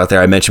listeners out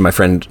there, I mentioned my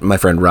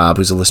friend Rob,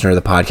 who's a listener of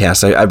the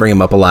podcast. I bring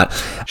him up a lot.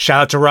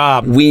 Shout out to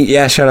Rob.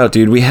 Shout out,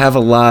 dude. We have a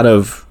lot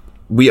of...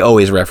 We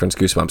always reference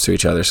Goosebumps to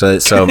each other.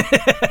 So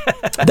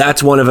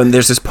that's one of them.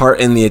 There's this part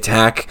in the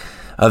Attack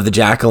of the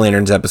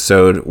Jack-O-Lanterns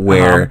episode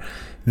where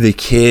the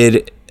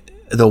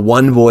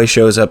one boy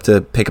shows up to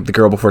pick up the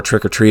girl before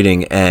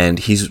trick-or-treating, and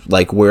he's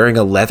like wearing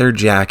a leather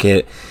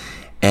jacket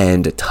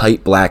and a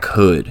tight black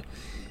hood.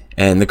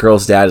 And the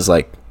girl's dad is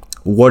like,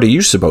 "What are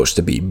you supposed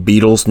to be,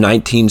 Beatles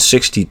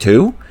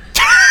 1962?"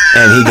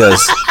 And he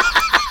goes...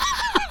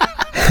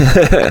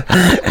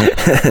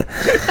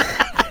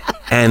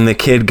 And the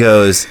kid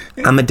goes,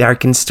 "I'm a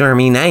dark and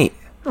stormy night."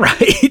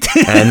 Right.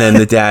 And then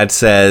the dad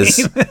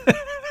says,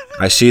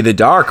 "I see the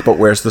dark, but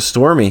where's the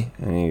stormy?"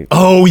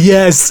 Oh,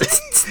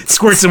 yes.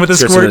 Squirts him with a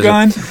squirt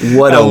gun.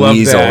 What a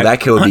weasel. That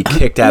kid would be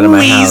kicked out of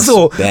my house.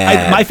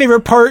 Bad. My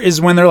favorite part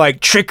is when they're like,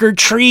 trick or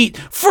treat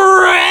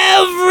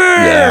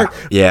forever.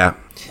 Yeah.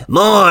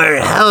 More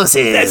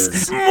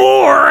houses.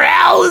 More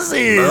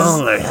houses.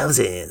 More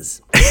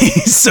houses.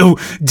 So,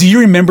 do you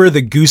remember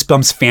the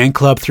Goosebumps fan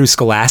club through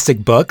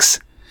Scholastic Books?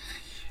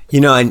 You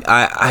know,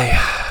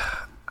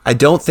 I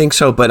don't think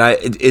so, but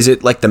is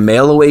it like the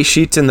mail-away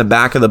sheets in the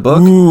back of the book?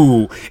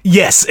 Ooh,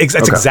 yes,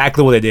 that's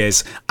exactly what it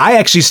is. I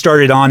actually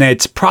started on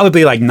it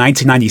probably like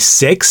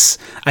 1996,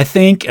 I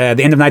think, the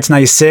end of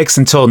 1996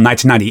 until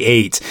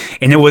 1998.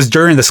 And it was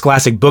during the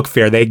Scholastic Book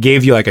Fair. They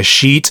gave you like a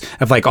sheet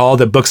of like all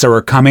the books that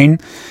were coming.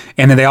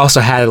 And then they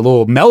also had a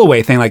little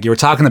mail-away thing like you were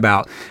talking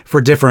about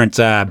for different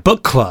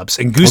book clubs.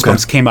 And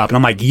Goosebumps came up. And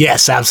I'm like,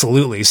 yes,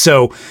 absolutely.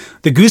 So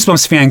the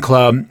Goosebumps fan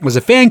club was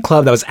a fan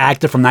club that was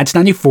active from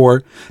 1994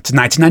 to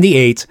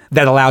 1998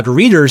 that allowed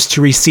readers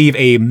to receive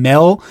a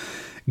mail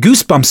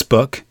Goosebumps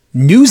book,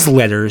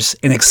 newsletters,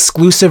 and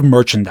exclusive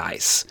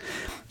merchandise.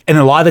 And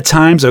a lot of the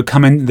times it would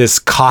come in this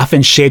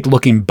coffin-shaped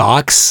looking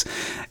box.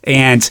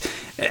 And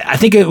I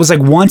think it was like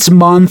once a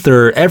month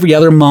or every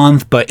other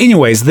month. But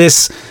anyways,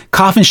 this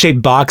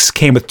coffin-shaped box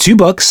came with 2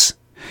 books.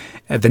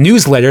 The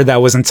newsletter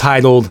that was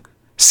entitled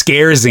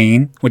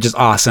Scarezine, which is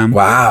awesome.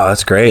 Wow,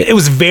 that's great. It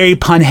was very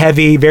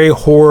pun-heavy, very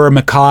horror,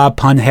 macabre,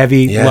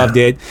 pun-heavy. Yeah. Loved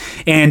it.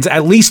 And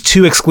at least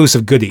 2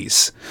 exclusive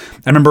goodies.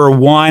 I remember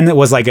one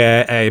was like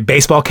a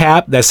baseball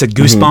cap that said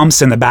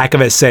Goosebumps, and the back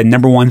of it said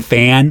 #1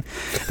 fan.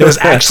 There was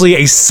actually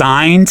a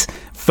signed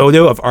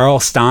photo of R.L.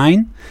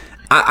 Stine.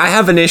 I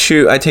have an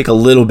issue. I take a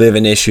little bit of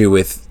an issue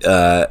with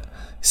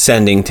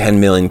sending 10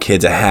 million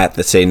kids a hat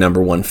that say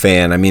 #1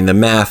 fan. I mean, the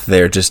math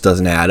there just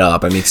doesn't add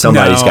up. I mean,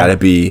 somebody's got to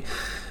be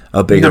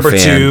a bigger fan.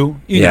 #2,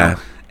 you know,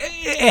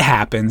 it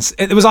happens.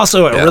 It was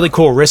also a really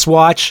cool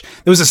wristwatch.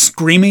 There was a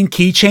screaming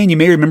keychain. You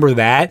may remember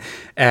that.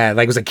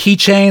 Like it was a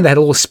keychain that had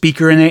a little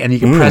speaker in it, and you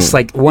could press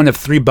like one of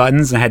 3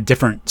 buttons and it had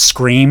different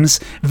screams.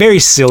 Very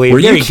silly.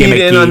 Were very you keyed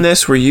in on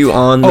this? Were you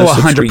on this? Oh,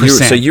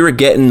 100%. So you were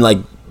getting like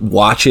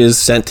watches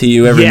sent to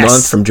you every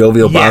month from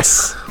Jovial Bob?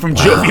 Yes, from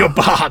Jovial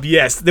Bob,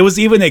 yes. There was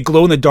even a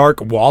glow-in-the-dark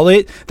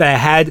wallet that I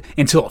had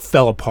until it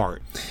fell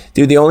apart.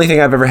 Dude, the only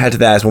thing I've ever had to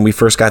that is when we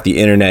first got the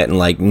internet in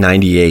like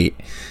 98.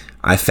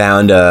 I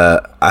found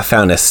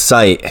a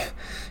site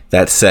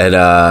that said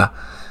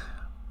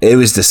it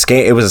was a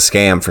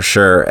scam for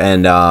sure,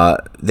 and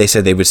they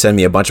said they would send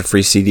me a bunch of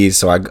free CDs,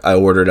 so I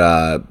ordered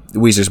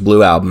Weezer's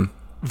Blue album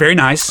Very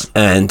nice.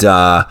 And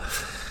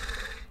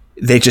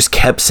they just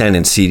kept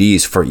sending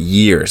CDs for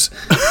years.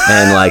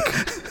 And like,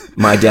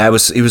 my dad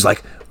he was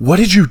like, "What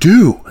did you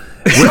do?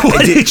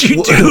 What did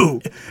you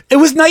do?" It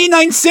was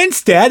 99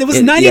 cents, Dad. It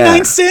was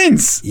 99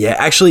 cents. Yeah,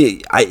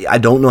 actually, I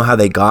don't know how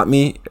they got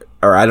me,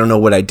 or I don't know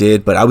what I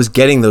did, but I was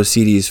getting those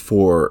CDs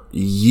for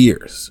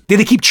years. Did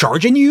they keep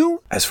charging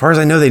you? As far as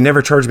I know, they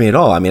never charged me at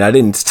all. I mean, I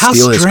didn't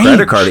steal his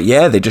credit card.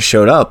 Yeah, they just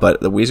showed up.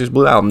 But the Weezer's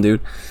Blue Album, dude.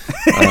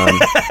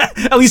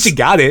 At least you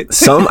got it.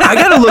 I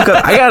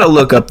gotta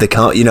look up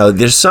the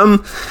there's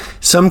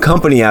some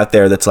company out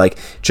there that's like,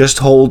 just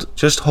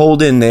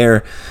hold in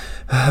there,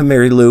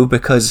 Mary Lou,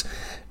 because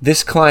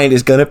this client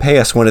is going to pay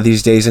us one of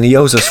these days, and he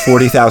owes us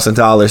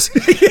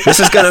 $40,000. This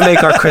is going to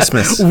make our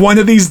Christmas. One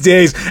of these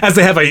days, as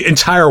they have an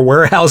entire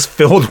warehouse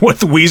filled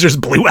with Weezer's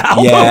Blue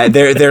Album. Yeah,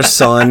 their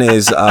son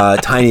is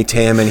Tiny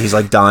Tim, and he's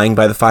like dying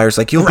by the fire. It's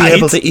like, you'll be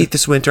able to eat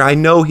this winter. I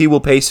know he will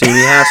pay soon. He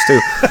has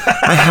to.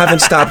 I haven't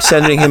stopped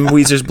sending him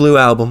Weezer's Blue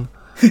Album.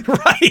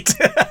 Right.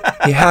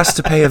 He has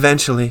to pay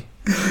eventually.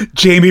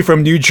 Jamie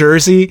from New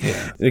Jersey.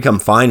 Yeah. They come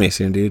find me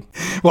soon, dude.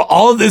 Well,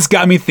 all of this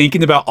got me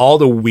thinking about all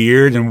the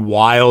weird and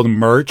wild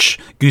merch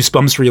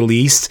Goosebumps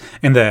released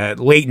in the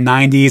late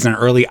 90s and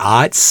early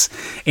aughts.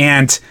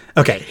 And,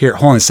 okay, here,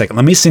 hold on a second.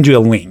 Let me send you a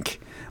link.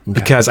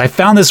 Because I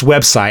found this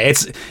website.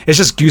 It's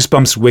just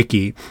Goosebumps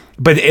Wiki.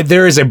 But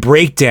there is a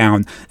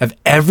breakdown of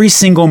every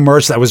single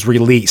merch that was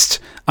released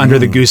under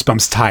the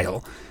Goosebumps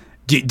title.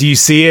 Do you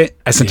see it?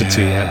 I sent it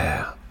to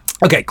you.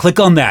 Okay, click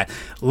on that.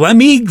 Let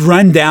me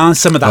run down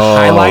some of the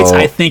highlights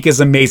I think is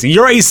amazing. You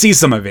already see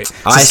some of it.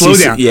 So slow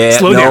down.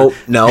 Slow down.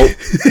 No,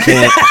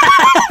 can't.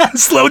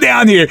 Slow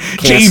down here.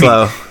 Jamie,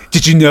 slow.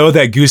 Did you know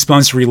that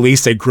Goosebumps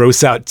released a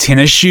gross out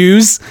tennis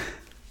shoes?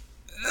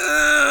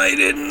 I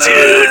didn't know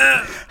Dude,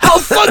 that. how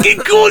fucking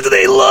cool do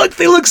they look?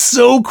 They look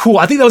so cool.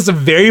 I think that was the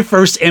very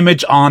first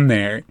image on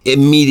there.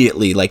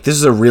 Immediately, like, this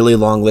is a really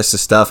long list of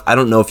stuff. I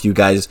don't know if you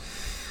guys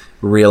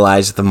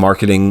realize the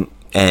marketing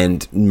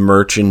and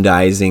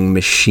merchandising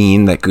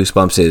machine that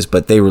Goosebumps is,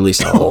 but they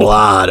released a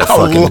lot of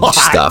fucking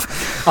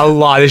stuff. A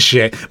lot of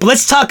shit. But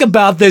let's talk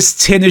about this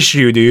tennis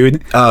shoe,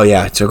 dude. Oh,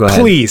 yeah. So go ahead.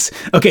 Please.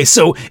 Okay,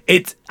 so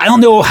I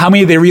don't know how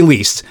many they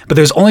released, but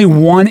there's only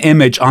one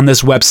image on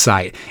this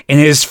website, and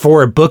it is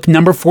for book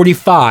number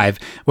 45,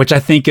 which I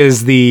think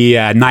is the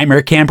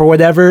Nightmare Camp or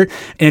whatever, and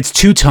it's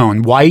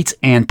two-tone, white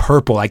and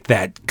purple, like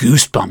that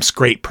Goosebumps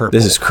great purple.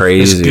 This is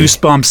crazy. There's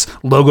Goosebumps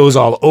logos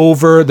all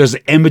over. There's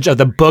an image of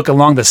the book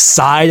along the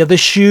side of the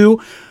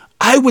shoe.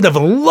 I would have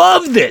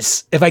loved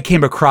this if I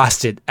came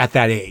across it at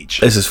that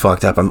age. This is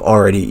fucked up. I'm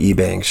already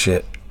eBaying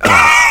shit.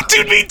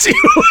 Dude, me too.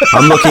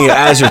 I'm looking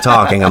as you're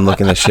talking. I'm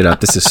looking this shit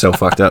up. This is so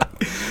fucked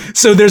up.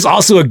 So there's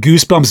also a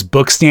Goosebumps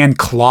bookstand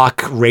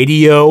clock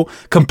radio,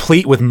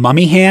 complete with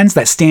mummy hands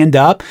that stand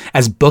up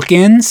as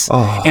bookends.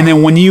 Oh. And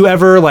then when you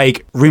ever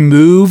like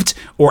removed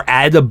or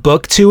added a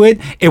book to it,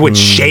 it would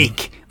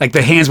shake. Like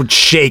the hands would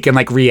shake and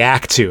like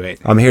react to it.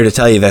 I'm here to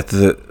tell you that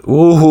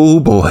oh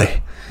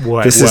boy,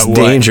 this is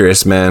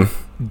dangerous, man.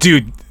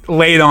 Dude,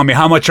 lay it on me.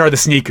 How much are the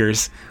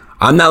sneakers?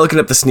 I'm not looking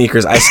up the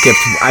sneakers. I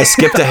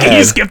skipped ahead.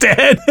 You skipped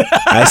ahead.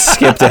 I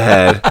skipped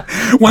ahead.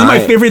 One of my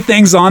favorite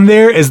things on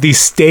there is the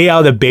Stay Out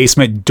of the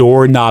Basement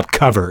doorknob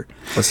cover.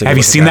 Have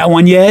you seen that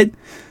one yet?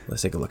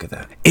 Let's take a look at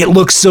that. It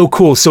looks so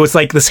cool. So it's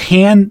like this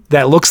hand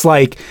that looks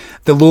like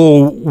the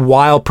little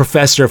wild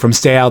professor from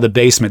Stay Out of the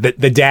Basement,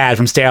 the dad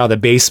from Stay Out of the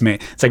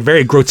Basement. It's like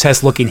very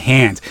grotesque looking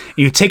hand. And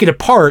you take it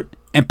apart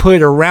and put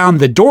it around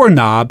the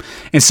doorknob,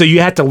 and so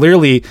you have to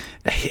literally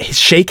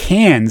shake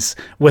hands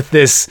with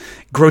this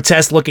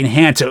grotesque looking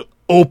hand to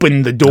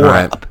open the door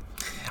up.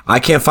 I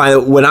can't find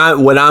it. What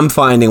I'm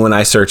finding when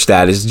I search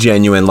that is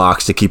genuine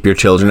locks to keep your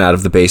children out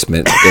of the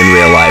basement in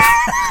real life.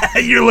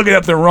 You're looking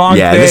up the wrong thing.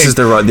 Yeah, this is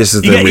the real.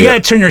 You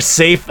gotta turn your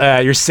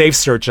safe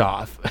search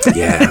off.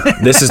 Yeah,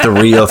 this is the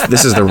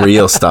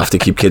real stuff to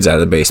keep kids out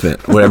of the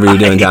basement. Whatever you're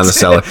doing down the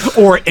cellar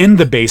or in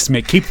the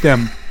basement, keep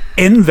them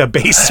in the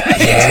basement.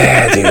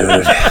 Yeah,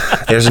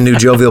 dude. There's a new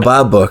Jovial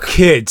Bob book.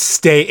 Kids,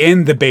 stay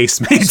in the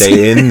basement.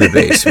 Stay in the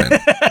basement.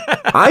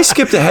 I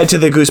skipped ahead to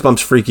the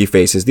Goosebumps Freaky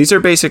Faces. These are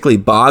basically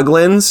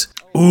Boglins.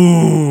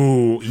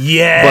 Ooh,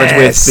 yes. But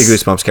with the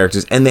Goosebumps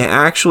characters. And they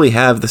actually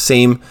have the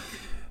same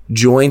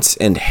joints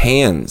and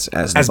hands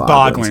as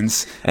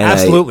Boglins.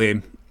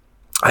 Absolutely.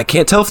 I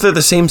can't tell if they're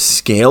the same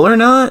scale or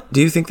not.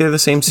 Do you think they're the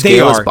same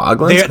scale as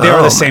Boglins? They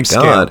are the same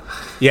scale.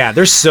 Yeah,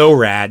 they're so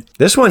rad.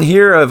 This one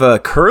here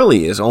of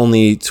Curly is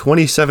only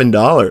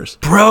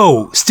 $27.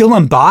 Bro, still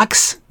in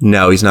box?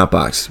 No, he's not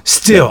boxed.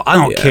 Still, I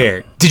don't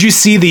care. Did you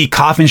see the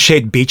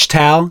coffin-shaped beach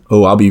towel?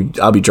 Oh, I'll be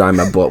drying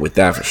my butt with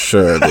that for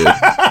sure, dude.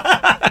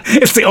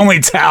 It's the only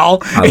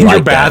towel in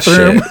your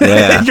bathroom.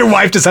 Yeah. Your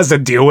wife just has to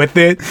deal with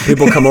it.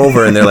 People come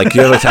over and they're like,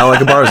 "You have a towel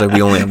like a bar?" I was like,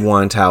 "We only have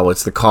one towel.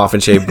 It's the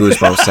coffin-shaped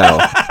Goosebumps towel."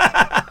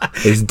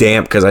 It's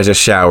damp because I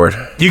just showered.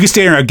 You can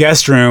stay in our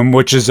guest room,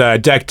 which is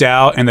decked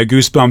out in the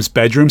Goosebumps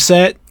bedroom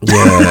set.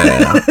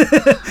 Yeah.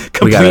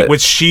 Complete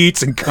with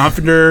sheets and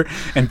comforter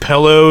and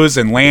pillows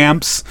and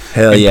lamps.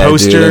 Hell and yeah,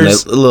 posters. dude.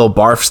 And a little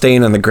barf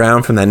stain on the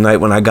ground from that night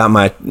when I got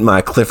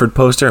my Clifford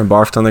poster and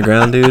barfed on the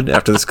ground, dude,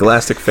 after the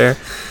Scholastic Fair.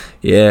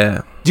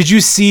 Yeah. Did you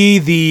see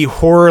the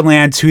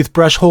Horrorland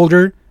toothbrush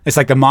holder? It's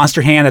like the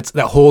monster hand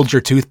that holds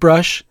your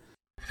toothbrush.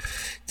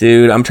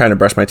 Dude, I'm trying to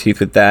brush my teeth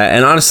with that.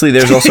 And honestly,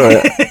 there's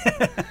also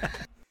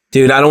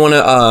dude, I don't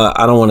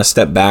want to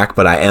step back,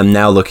 but I am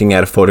now looking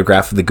at a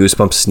photograph of the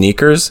Goosebumps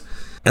sneakers.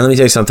 And let me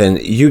tell you something.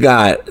 You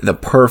got the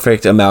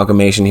perfect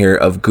amalgamation here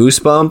of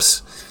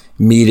Goosebumps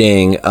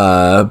meeting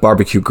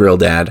barbecue grill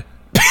dad.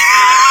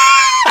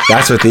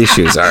 That's what these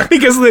shoes are.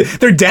 Because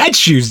they're dad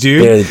shoes,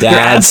 dude. They're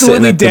dad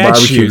sitting at the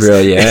barbecue shoes.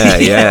 grill. Yeah,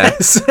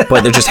 yes. Yeah.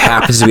 But there just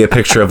happens to be a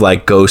picture of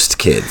like ghost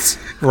kids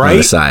right? on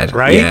the side.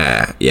 Right?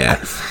 Yeah,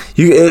 yeah.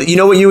 You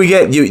know what you would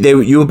get?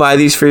 You would buy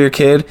these for your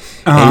kid,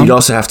 and you'd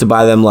also have to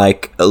buy them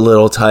like a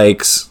Little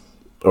Tykes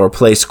or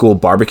Play School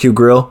barbecue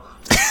grill.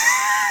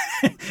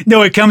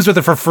 No, it comes with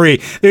it for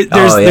free.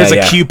 There's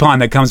a coupon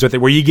that comes with it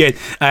where you get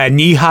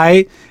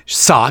knee-high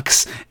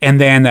socks and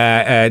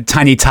then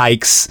Tiny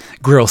Tykes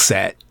grill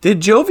set. Did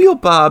Jovial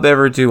Bob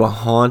ever do a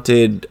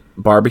haunted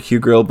barbecue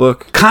grill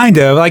book? Kind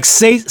of. Like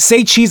Say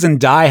Cheese and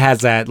Die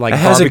has that like it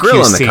has barbecue a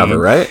grill on the scene. cover,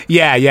 right?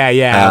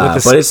 Yeah.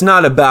 But it's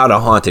not about a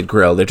haunted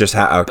grill. They're just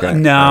okay.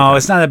 No,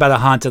 it's not about a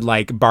haunted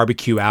like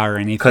barbecue hour or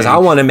anything. Because I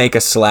want to make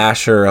a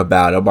slasher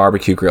about a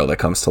barbecue grill that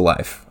comes to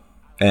life.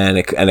 And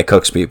it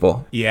cooks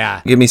people.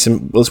 Yeah.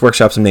 Let's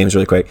workshop some names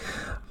really quick.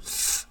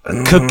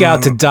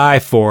 Cookout to die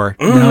for.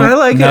 I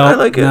like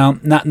it. No,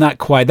 not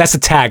quite. That's a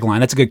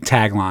tagline. That's a good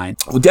tagline.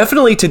 Well,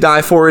 definitely to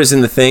die for is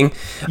in the thing.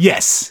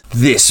 Yes.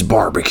 This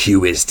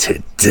barbecue is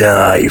to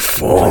die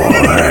for.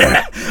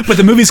 But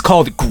the movie's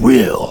called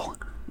Grill.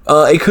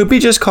 It could be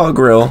just called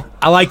Grill.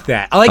 I like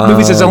that. I like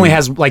movies that only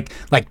has like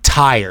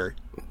tire.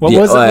 What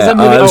was it? Was that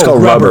movie? It was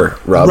called Rubber.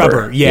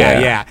 Rubber.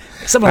 Yeah.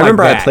 Something I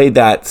remember like that. I played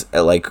that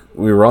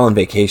we were all on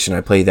vacation.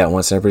 I played that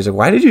once, and everybody's like,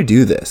 "Why did you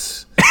do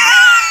this?"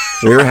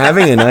 We were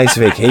having a nice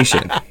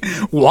vacation.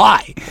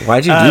 Why?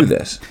 Why'd you do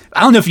this?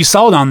 I don't know if you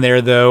saw it on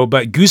there though,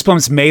 but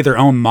Goosebumps made their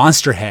own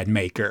monster head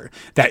maker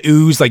that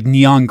oozed like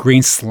neon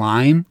green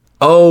slime.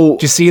 Oh,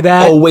 did you see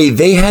that? Oh wait,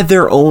 they had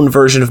their own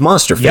version of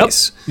Monster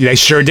Face. Yep, they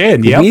sure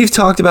did. Yep. We've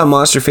talked about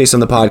Monster Face on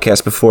the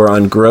podcast before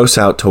on Gross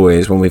Out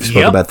Toys when we've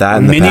spoken about that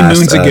in the past. Many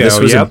moons ago. This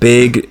was a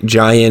big,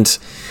 giant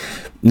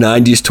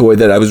 90s toy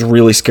that I was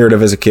really scared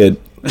of as a kid.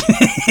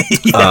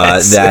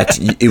 Yes. That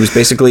it was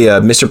basically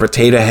a Mr.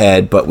 Potato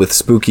Head, but with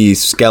spooky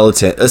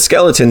skeleton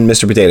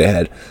Mr. Potato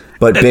Head,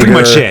 but That's bigger.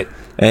 pretty much it.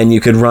 And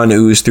you could run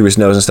ooze through his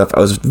nose and stuff.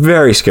 I was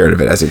very scared of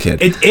it as a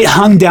kid. It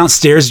hung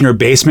downstairs in your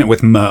basement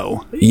with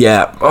Mo.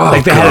 Yeah. Oh,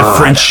 like they had a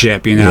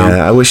friendship, you know?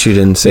 Yeah, I wish you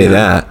didn't say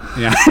that.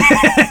 Yeah.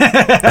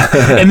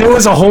 And there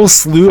was a whole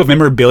slew of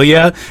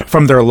memorabilia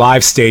from their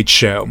live stage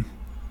show.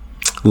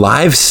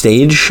 Live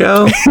stage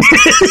show?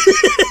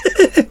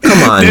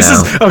 Come on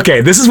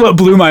This is what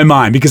blew my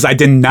mind because I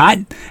did not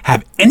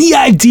have any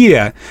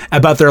idea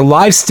about their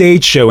live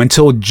stage show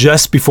until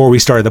just before we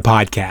started the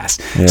podcast.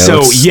 Yeah, so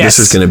yes, this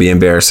is going to be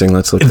embarrassing.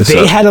 Let's look this up.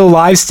 They had a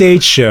live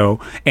stage show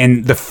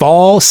in the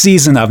fall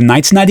season of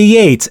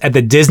 1998 at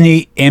the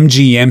Disney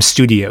MGM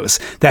Studios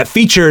that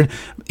featured,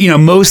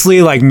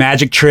 mostly like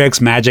magic tricks,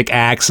 magic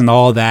acts, and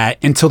all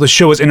that until the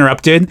show was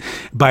interrupted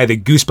by the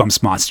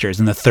Goosebumps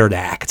monsters in the third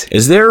act.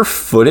 Is there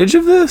footage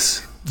of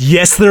this?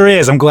 Yes, there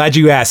is. I'm glad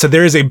you asked. So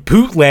there is a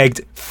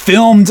bootlegged,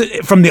 filmed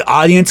from the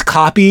audience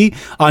copy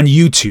on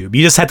YouTube.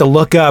 You just had to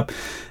look up,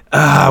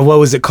 what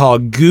was it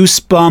called?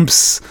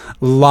 Goosebumps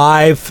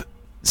Live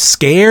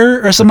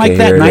Scare or something like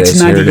that,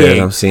 1998.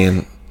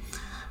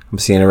 I'm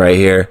seeing it right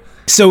here.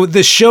 So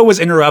the show was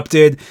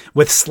interrupted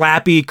with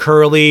Slappy,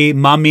 Curly,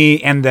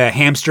 Mummy, and the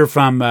hamster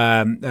from,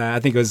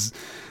 I think it was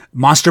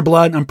Monster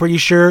Blood, I'm pretty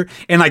sure.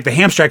 And like the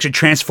hamster actually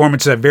transformed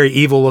into a very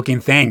evil looking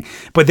thing.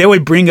 But they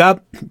would bring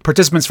up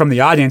participants from the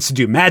audience to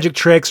do magic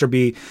tricks or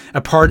be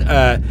a part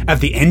of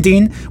the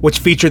ending, which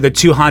featured the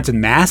two haunted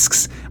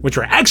masks, which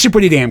were actually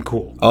pretty damn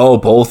cool. Oh,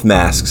 both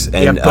masks.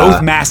 And, yeah,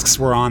 both masks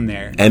were on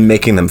there. And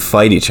making them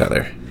fight each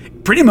other.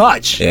 Pretty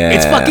much. Yeah.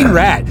 It's fucking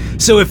rad.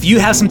 So if you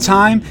have some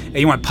time and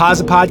you want to pause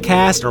the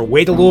podcast or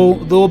wait a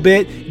little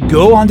bit,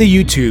 go on to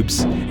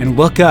YouTube's and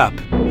look up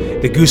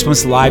the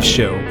Goosebumps live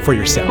show for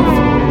yourself.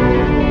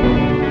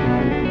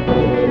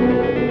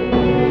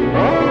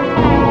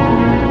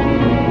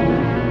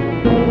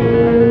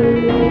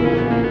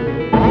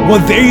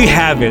 Well, there you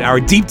have it,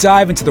 our deep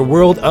dive into the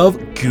world of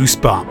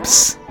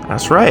Goosebumps.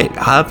 That's right.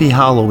 Happy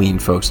Halloween,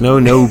 folks.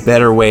 No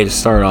better way to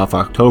start off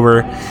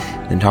October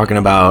than talking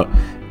about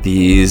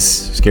these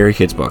scary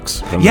kids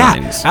books. Yeah,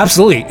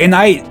 absolutely. And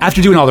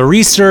after doing all the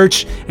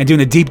research and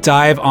doing a deep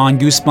dive on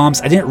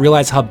Goosebumps, I didn't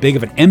realize how big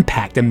of an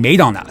impact it made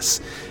on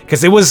us.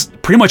 Because it was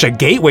pretty much a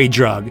gateway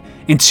drug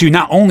into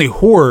not only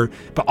horror,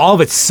 but all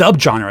of its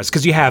subgenres.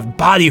 Because you have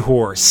body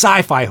horror,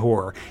 sci-fi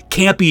horror,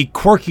 campy,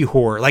 quirky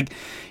horror. Like,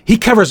 he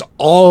covers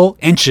all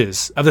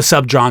inches of the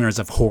subgenres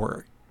of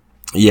horror.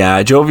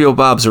 Yeah, Jovial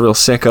Bob's a real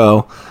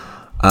sicko.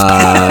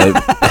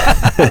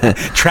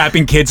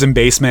 Trapping kids in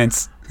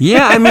basements.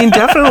 Yeah, I mean,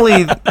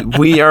 definitely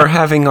we are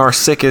having our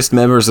sickest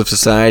members of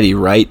society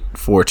write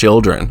for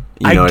children.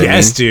 You know I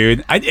guess,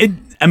 dude.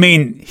 I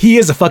mean, he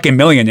is a fucking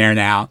millionaire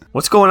now.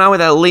 What's going on with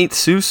that late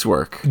Seuss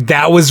work?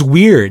 That was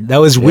weird.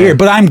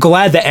 But I'm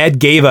glad that Ed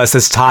gave us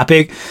this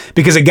topic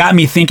because it got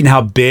me thinking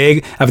how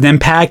big of an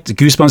impact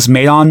Goosebumps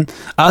made on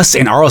us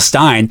and R.L.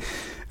 Stine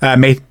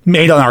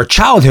made on our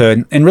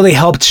childhood and really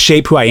helped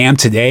shape who I am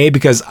today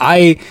because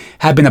I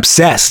have been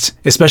obsessed,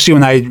 especially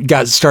when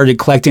I started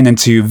collecting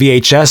into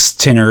VHS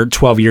 10 or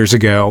 12 years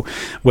ago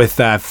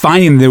with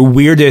finding the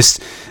weirdest,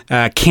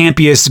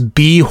 campiest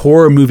B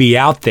horror movie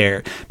out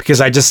there because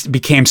I just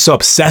became so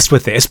obsessed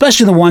with it,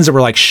 especially the ones that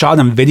were like shot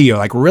on video,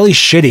 like really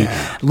shitty.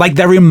 Yeah. Like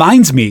that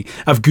reminds me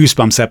of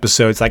Goosebumps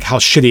episodes, like how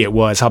shitty it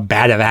was, how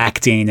bad of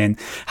acting and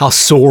how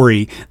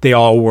sorry they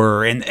all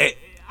were. And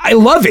I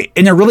love it,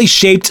 and it really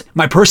shaped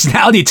my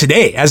personality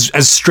today, as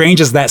strange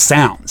as that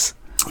sounds.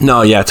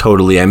 No, yeah,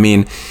 totally. I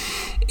mean,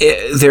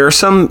 there are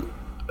some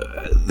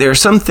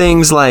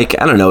things like,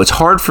 I don't know, it's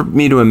hard for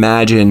me to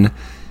imagine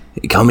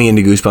coming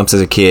into Goosebumps as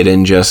a kid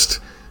and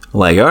just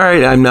like, all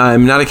right, I'm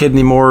not a kid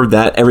anymore,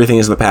 that everything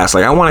is in the past.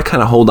 Like, I want to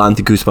kind of hold on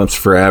to Goosebumps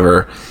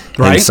forever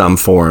in some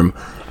form,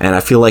 and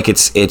I feel like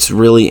it's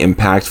really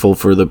impactful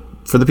for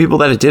the people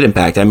that it did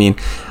impact. I mean,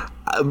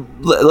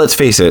 let's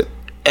face it,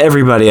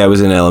 everybody I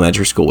was in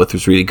elementary school with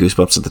was reading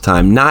Goosebumps at the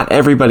time. Not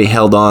everybody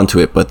held on to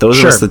it, but those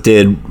of us that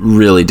did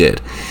really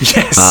did.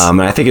 Yes.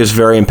 And I think it was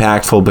very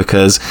impactful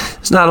because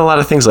there's not a lot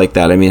of things like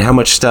that. I mean, how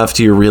much stuff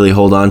do you really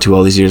hold on to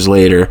all these years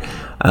later?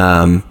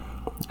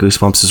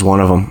 Goosebumps is one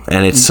of them,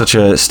 and it's such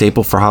a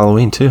staple for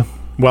Halloween too.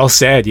 Well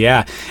said,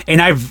 yeah.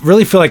 And I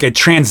really feel like it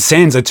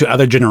transcends into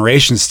other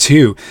generations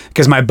too.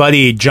 Because my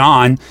buddy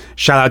John,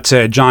 shout out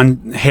to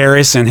John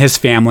Harris and his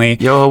family.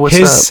 Yo, what's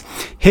up?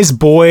 His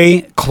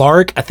boy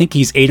Clark, I think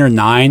he's 8 or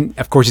 9.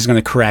 Of course, he's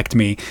going to correct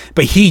me.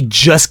 But he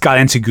just got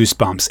into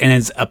Goosebumps and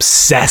is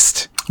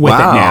obsessed with it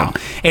now.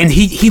 And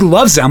he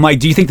loves it. I'm like,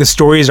 do you think the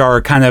stories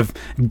are kind of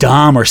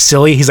dumb or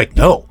silly? He's like,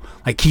 no.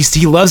 Like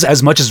he loves it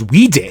as much as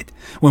we did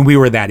when we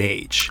were that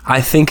age.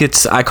 I think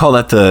I call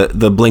that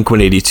the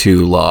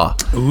Blink-182 law.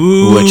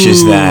 Ooh. Which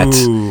is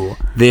that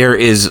there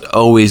is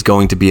always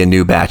going to be a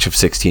new batch of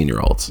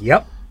 16-year-olds.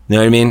 Yep. You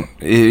know what I mean?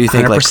 You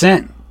think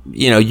 100%.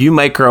 Like, you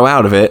might grow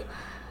out of it.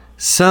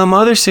 Some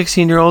other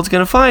 16-year-old's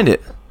going to find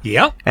it.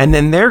 Yep. And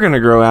then they're going to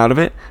grow out of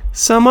it.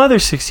 Some other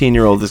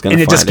 16-year-old is going to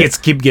find it. And it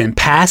just keep getting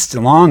passed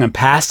along and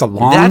passed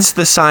along. That's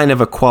the sign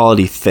of a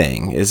quality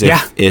thing, is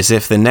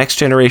if the next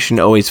generation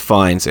always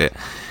finds it.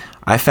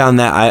 I found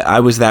that I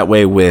was that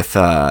way with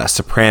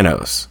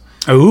Sopranos.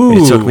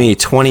 Ooh. It took me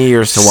 20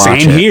 years to watch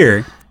it. Same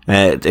here.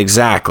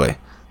 Exactly.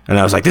 And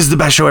I was like, this is the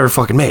best show ever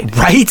fucking made.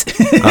 Right?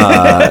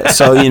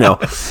 So,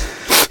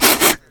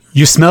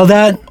 You smell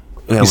that?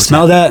 Yeah, you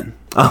smell that?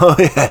 Oh,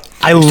 yeah.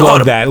 I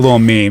love that little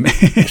meme.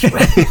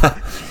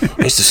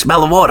 It's the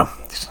smell of autumn.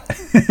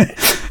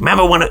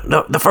 Remember when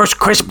the first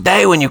crisp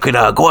day when you could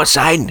go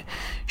outside and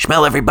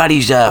smell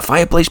everybody's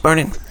fireplace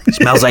burning? It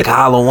smells like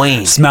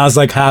Halloween. Smells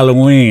like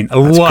Halloween. I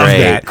love great,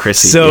 that.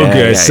 Chrissy. So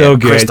good, so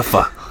good.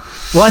 Christopher.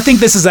 Well, I think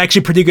this is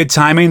actually pretty good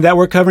timing that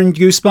we're covering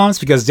Goosebumps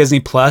because Disney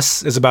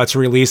Plus is about to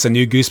release a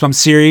new Goosebumps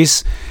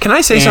series. Can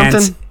I say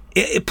something?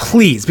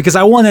 Please, because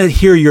I want to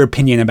hear your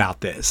opinion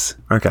about this.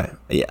 Okay.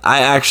 Yeah,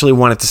 I actually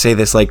wanted to say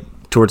this like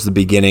towards the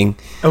beginning.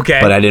 Okay.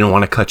 But I didn't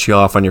want to cut you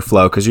off on your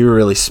flow because you were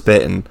really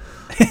spitting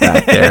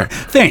back there.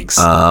 Thanks.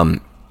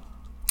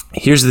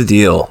 Here's the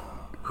deal.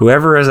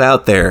 Whoever is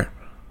out there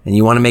and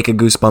you want to make a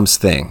Goosebumps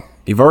thing,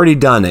 you've already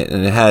done it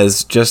and it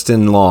has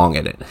Justin Long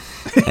in it.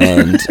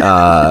 And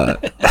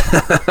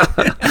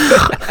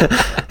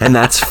and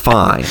that's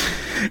fine.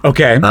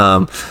 Okay.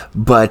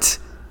 But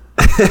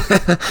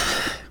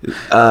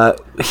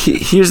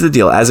here's the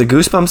deal. As a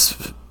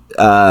Goosebumps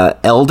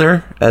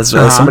elder, as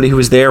somebody who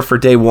was there for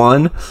day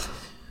one,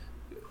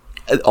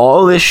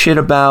 all this shit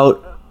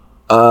about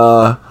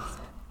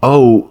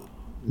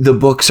the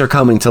books are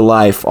coming to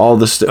life, all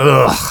the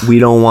stuff, we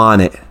don't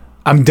want it.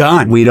 I'm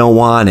done. We don't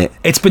want it.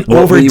 It's been what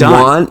overdone. What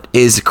we want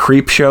is a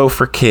creep show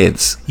for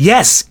kids.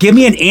 Yes. Give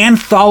me an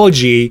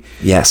anthology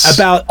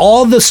about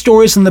all the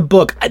stories in the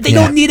book. They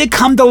don't need to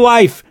come to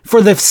life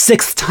for the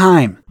 6th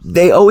time.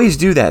 They always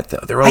do that,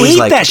 though. They're always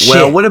like, that shit.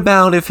 well, what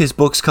about if his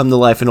books come to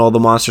life and all the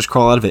monsters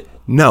crawl out of it?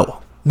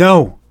 No.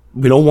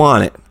 We don't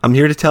want it. I'm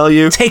here to tell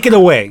you. Take it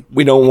away.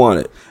 We don't want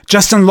it.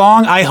 Justin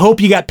Long, I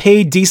hope you got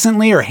paid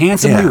decently or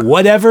handsomely,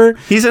 whatever.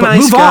 He's a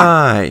nice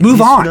guy.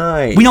 Move on.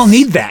 Nice. We don't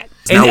need that.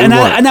 And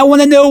I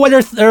want to know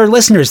what our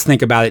listeners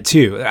think about it,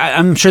 too.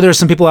 I'm sure there's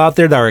some people out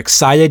there that are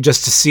excited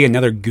just to see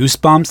another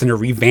Goosebumps and a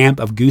revamp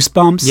of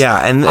Goosebumps. Yeah,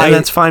 and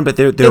that's fine, but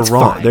they're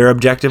wrong. Fine. They're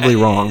objectively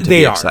wrong to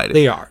be excited.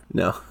 They are.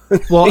 No.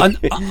 Well,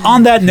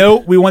 on that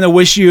note, we want to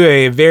wish you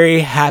a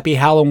very happy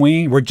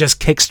Halloween. We're just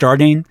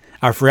kickstarting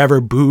our Forever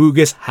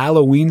Bogus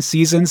Halloween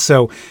season,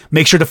 so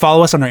make sure to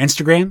follow us on our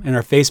Instagram and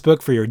our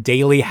Facebook for your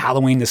daily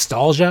Halloween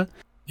nostalgia.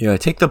 Yeah,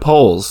 take the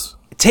polls.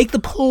 Take the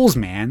polls,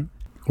 man.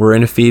 We're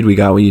in a feed. We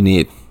got what you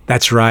need.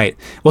 That's right.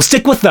 Well,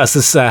 stick with us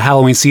this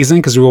Halloween season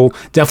because we'll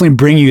definitely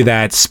bring you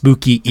that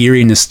spooky,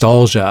 eerie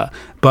nostalgia.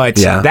 But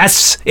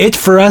that's it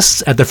for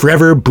us at the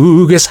Forever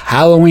Bogus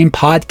Halloween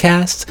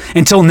podcast.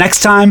 Until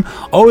next time,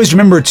 always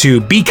remember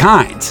to be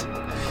kind.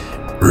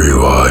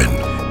 Rewind.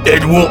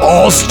 It will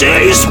all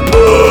stay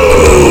spooky.